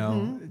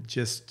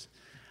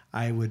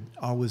 I would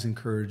always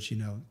encourage,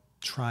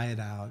 try it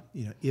out.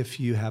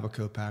 If you have a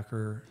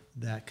co-packer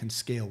that can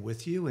scale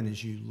with you, and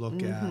as you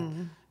look at,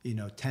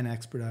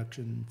 10x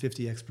production,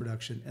 50x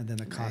production, and then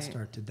the costs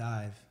start to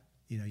dive,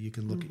 you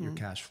can look at your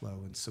cash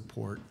flow and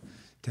support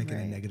taking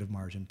a negative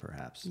margin,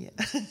 perhaps. Yeah.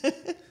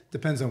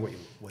 Depends on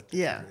what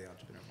the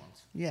entrepreneur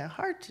wants. Yeah,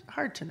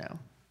 hard to know,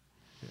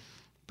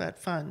 but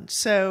fun.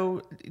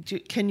 So,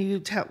 can you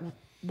tell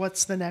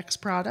what's the next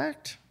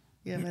product?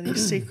 You have any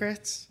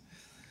secrets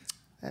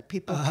that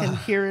people can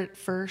hear it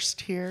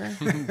first here?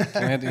 Plant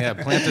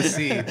a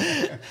seed.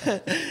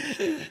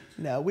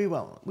 No, we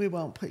won't. We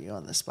won't put you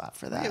on the spot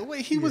for that.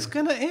 Wait, he was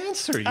gonna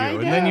answer you, I know,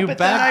 and then you but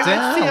backed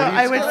down.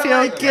 I would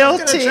feel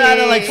guilty. Try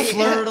to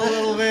flirt a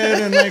little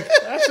bit and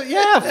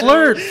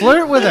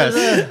flirt with us.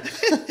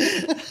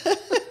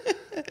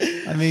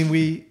 I mean,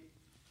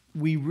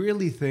 we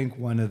really think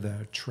one of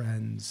the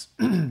trends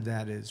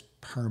that is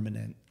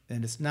permanent,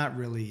 and it's not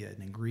really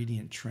an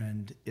ingredient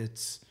trend,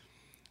 it's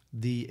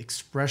the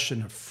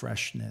expression of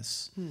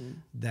freshness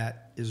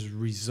that is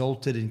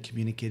resulted and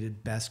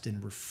communicated best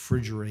in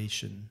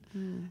refrigeration.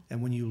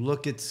 And when you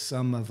look at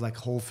some of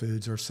Whole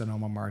Foods or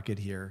Sonoma Market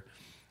here,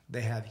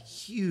 they have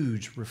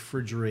huge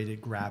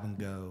refrigerated grab and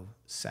go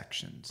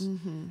sections.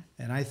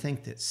 And I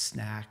think that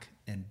snack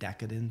and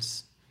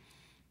decadence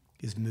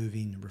is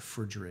moving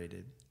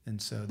refrigerated.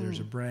 And so there's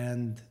a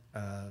brand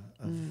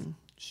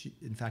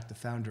in fact, the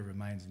founder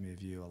reminds me of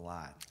you a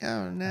lot.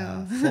 Oh,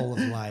 no. Full of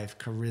life,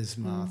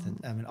 charisma,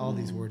 all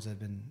these words I've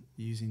been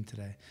using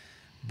today.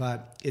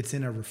 But it's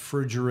in a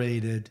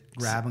refrigerated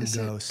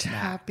grab-and-go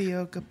snack.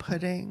 Tapioca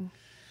pudding.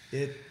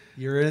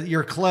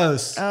 You're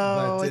close.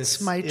 Oh, but it's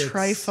my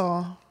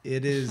trifle.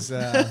 It is.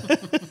 It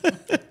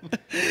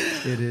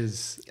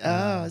is.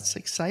 It's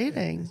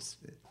exciting.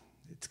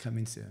 It's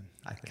coming soon,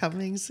 I think.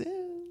 Coming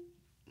soon.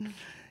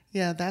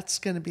 Yeah, that's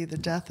going to be the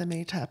death of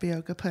me,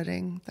 tapioca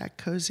pudding, that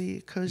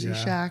cozy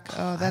shack.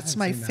 Oh, that's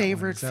my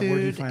favorite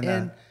food.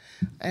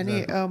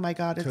 Oh my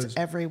God, it's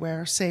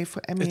everywhere. Safe.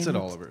 I mean, it's at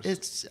Oliver's.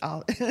 It's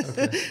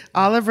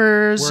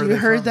Oliver's. You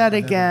heard that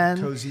again.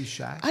 Cozy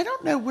Shack. I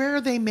don't know where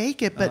they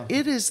make it, but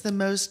it is the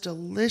most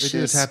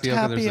delicious they do a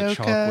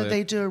tapioca.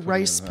 They do a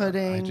rice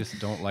pudding. I just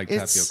don't like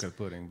tapioca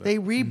pudding. But. They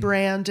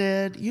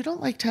rebranded. You don't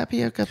like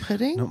tapioca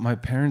pudding? No, my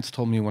parents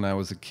told me when I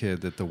was a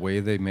kid that the way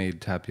they made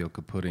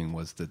tapioca pudding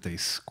was that they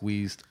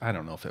squeezed, I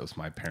don't know if it was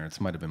my parents,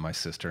 it might have been my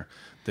sister,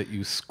 that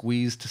you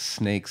squeezed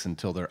snakes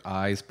until their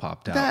eyes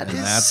popped out.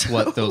 That's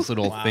what those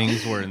little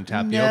things were in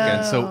tapioca. No.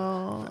 And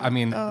so, I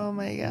mean, oh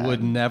my God.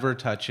 would never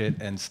touch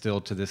it, and still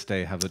to this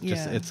day have it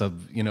just, it's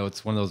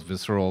one of those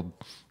visceral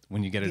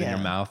when you get it in your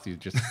mouth, you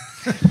just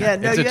Yeah,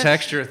 no, it's a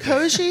texture thing.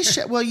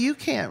 Koji. Well, you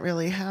can't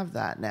really have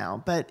that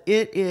now, but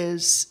it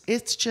is.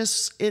 It's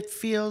just. It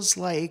feels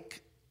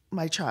like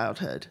my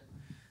childhood.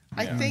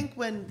 I think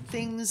when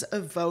things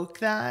evoke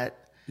that.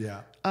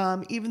 Yeah.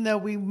 Even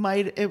though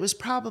it was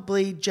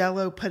probably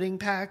Jell-O pudding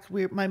pack.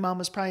 My mom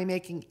was probably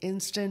making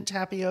instant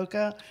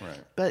tapioca,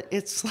 but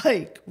it's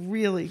like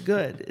really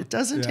good. It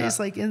doesn't taste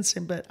like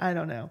instant, but I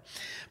don't know.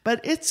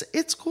 But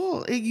it's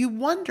cool. You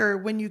wonder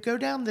when you go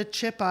down the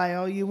chip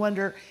aisle, you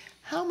wonder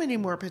how many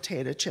more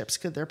potato chips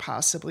could there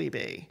possibly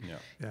be?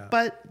 Yeah.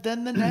 But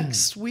then the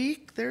next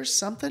week, there's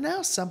something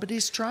else.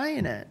 Somebody's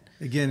trying it.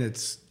 Again,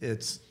 it's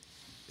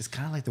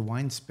kind of like the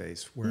wine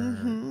space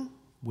where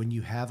when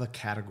you have a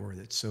category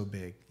that's so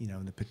big,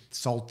 the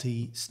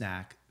salty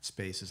snack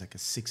space is like a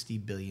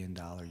 $60 billion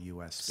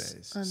U.S.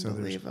 space. So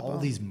there's all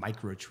these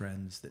micro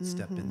trends that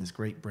step in. This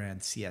great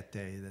brand,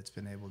 Siete, that's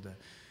been able to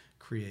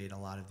create a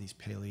lot of these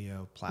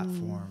paleo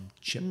platform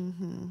chip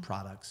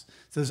products.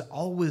 So there's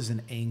always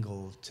an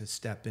angle to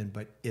step in,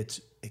 but it's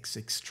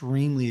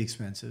extremely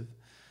expensive.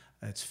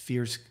 It's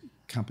fierce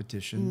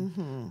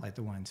competition, like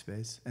the wine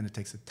space, and it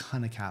takes a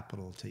ton of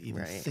capital to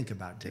even think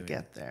about doing to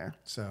get there.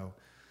 So,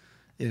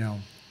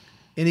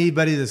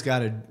 anybody that's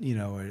got a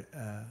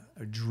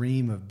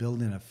dream of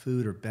building a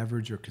food or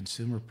beverage or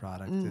consumer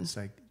product, it's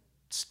like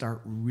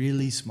start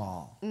really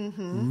small.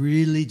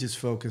 Really just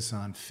focus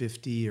on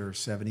 50 or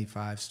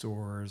 75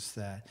 stores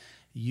that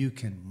you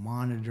can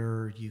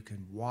monitor, you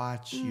can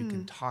watch, you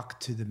can talk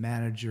to the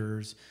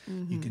managers,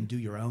 you can do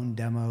your own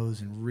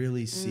demos and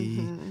really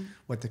see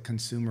what the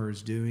consumer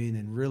is doing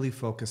and really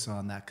focus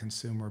on that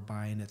consumer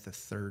buying it the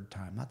third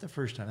time, not the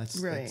first time. That's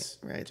right.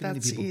 Too many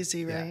That's people,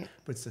 easy, right?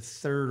 But it's the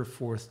third or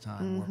fourth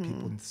time where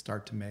people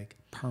start to make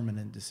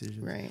permanent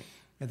decisions. Right.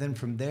 And then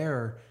from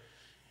there,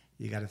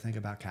 you got to think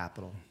about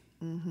capital.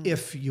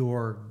 If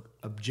your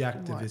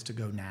objective is to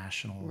go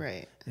national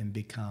and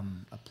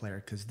become a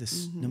player, because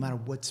this, no matter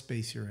what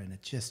space you're in,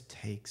 it just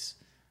takes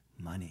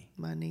money.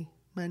 Money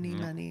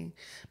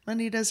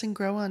doesn't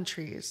grow on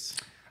trees.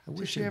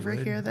 Did you ever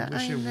hear that?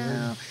 I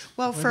know.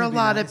 Well, for a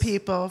lot of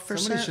people, for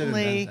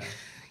certainly,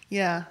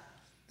 that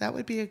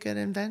would be a good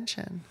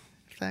invention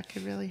if that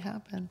could really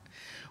happen.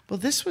 Well,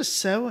 this was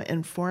so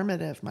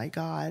informative, my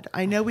God.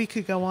 I know we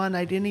could go on.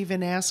 I didn't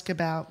even ask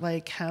about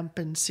like hemp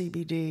and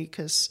CBD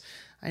because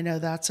I know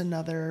that's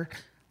another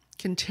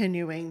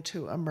continuing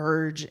to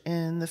emerge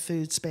in the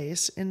food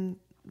space in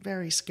a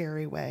very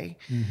scary way.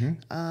 Yeah.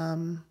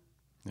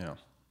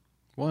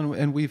 Well,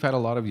 and we've had a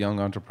lot of young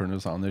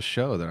entrepreneurs on this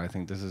show that I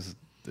think this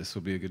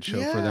would be a good show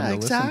for them to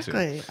listen to.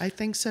 Exactly. I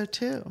think so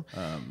too.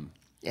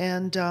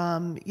 And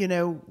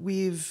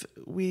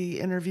we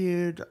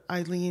interviewed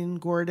Eileen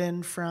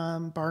Gordon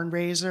from Barn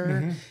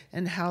Raiser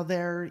and how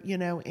their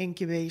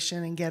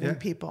incubation and getting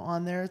people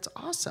on there. It's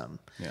awesome.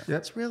 Yeah.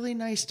 It's really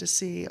nice to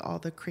see all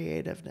the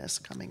creativeness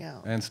coming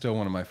out. And still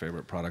one of my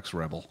favorite products,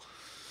 Rebel.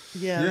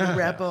 The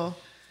Rebel.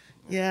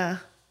 Yeah.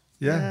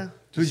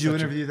 Who'd you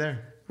interview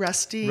there?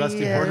 Rusty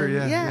Porter.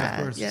 Yeah,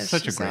 of course. Yeah,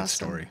 Such a she's great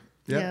awesome. story.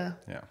 Yeah.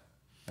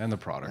 And the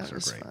products are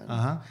great.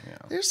 Fun.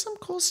 There's some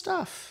cool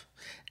stuff.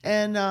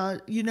 And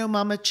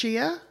Mama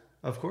Chia?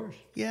 Of course.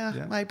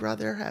 Yeah, my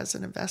brother has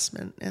an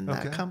investment in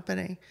that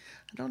company.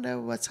 I don't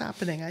know what's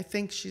happening. I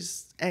think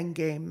she's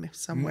endgame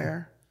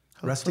somewhere.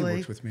 Rusty Hopefully.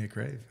 works with me at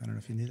Crave. I don't know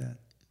if you knew that.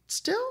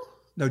 Still?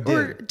 No, did.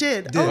 Or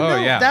did. Did. Oh, no,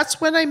 yeah. that's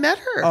when I met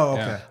her. Oh,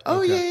 okay.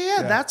 Oh, Okay.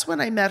 yeah. That's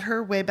when I met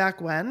her way back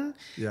when.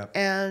 Yeah.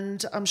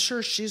 And I'm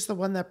sure she's the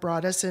one that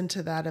brought us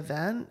into that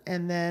event.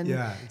 And then,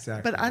 Yeah,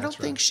 exactly. But I don't That's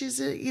think right. she's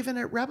even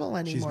at Rebel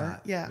anymore.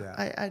 not. Yeah,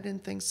 Yeah. I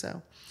didn't think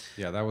so.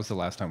 Yeah, that was the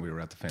last time we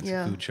were at the Fancy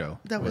Food Show.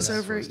 That was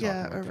over a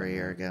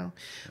year ago.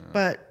 Yeah.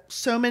 But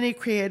so many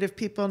creative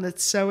people, and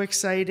it's so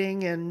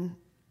exciting. And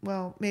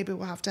well, maybe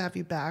we'll have to have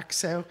you back.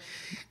 So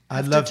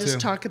I'd love to just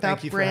talk about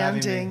Thank you for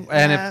having me. branding.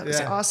 And it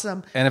was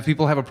awesome. And if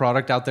people have a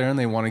product out there and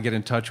they want to get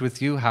in touch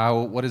with you,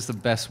 what is the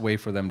best way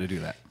for them to do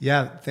that?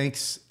 Yeah,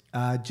 thanks.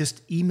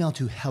 Just email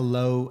to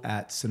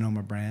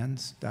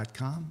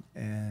hello@sonomabrands.com.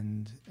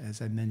 And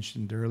as I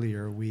mentioned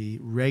earlier, we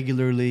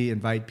regularly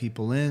invite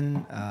people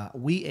in.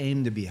 We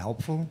aim to be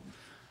helpful,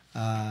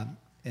 and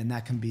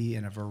that can be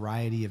in a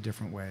variety of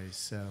different ways.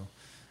 So,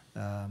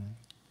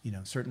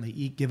 certainly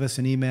give us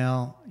an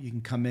email. You can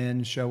come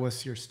in, show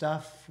us your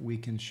stuff. We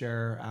can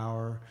share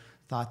our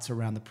thoughts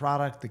around the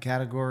product, the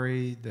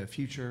category, the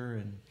future,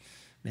 and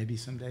maybe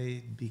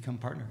someday become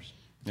partners.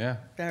 Yeah,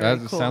 Very that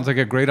cool. sounds like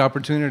a great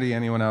opportunity.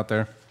 Anyone out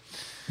there?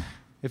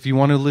 If you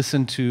want to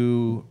listen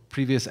to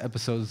previous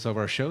episodes of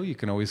our show, you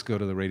can always go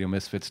to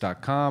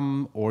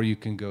theradiomisfits.com, or you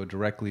can go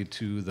directly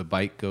to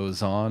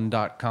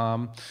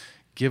thebitegoeson.com.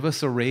 Give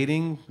us a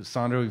rating.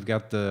 Sandra, we've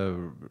got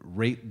the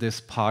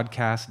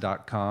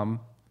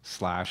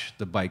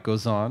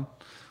ratethispodcast.com/thebitegoeson.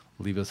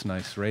 Leave us a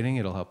nice rating.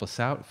 It'll help us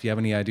out. If you have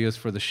any ideas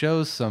for the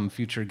shows, some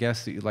future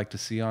guests that you'd like to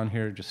see on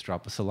here, just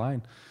drop us a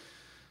line.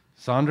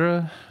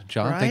 Sandra,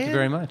 John, thank you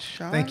very much.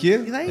 John, Thank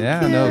you. Thank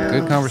Yeah, you. no,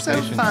 good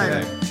conversation So fun.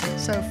 today.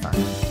 So fun.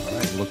 All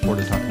right, look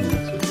forward to talking to you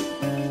next week.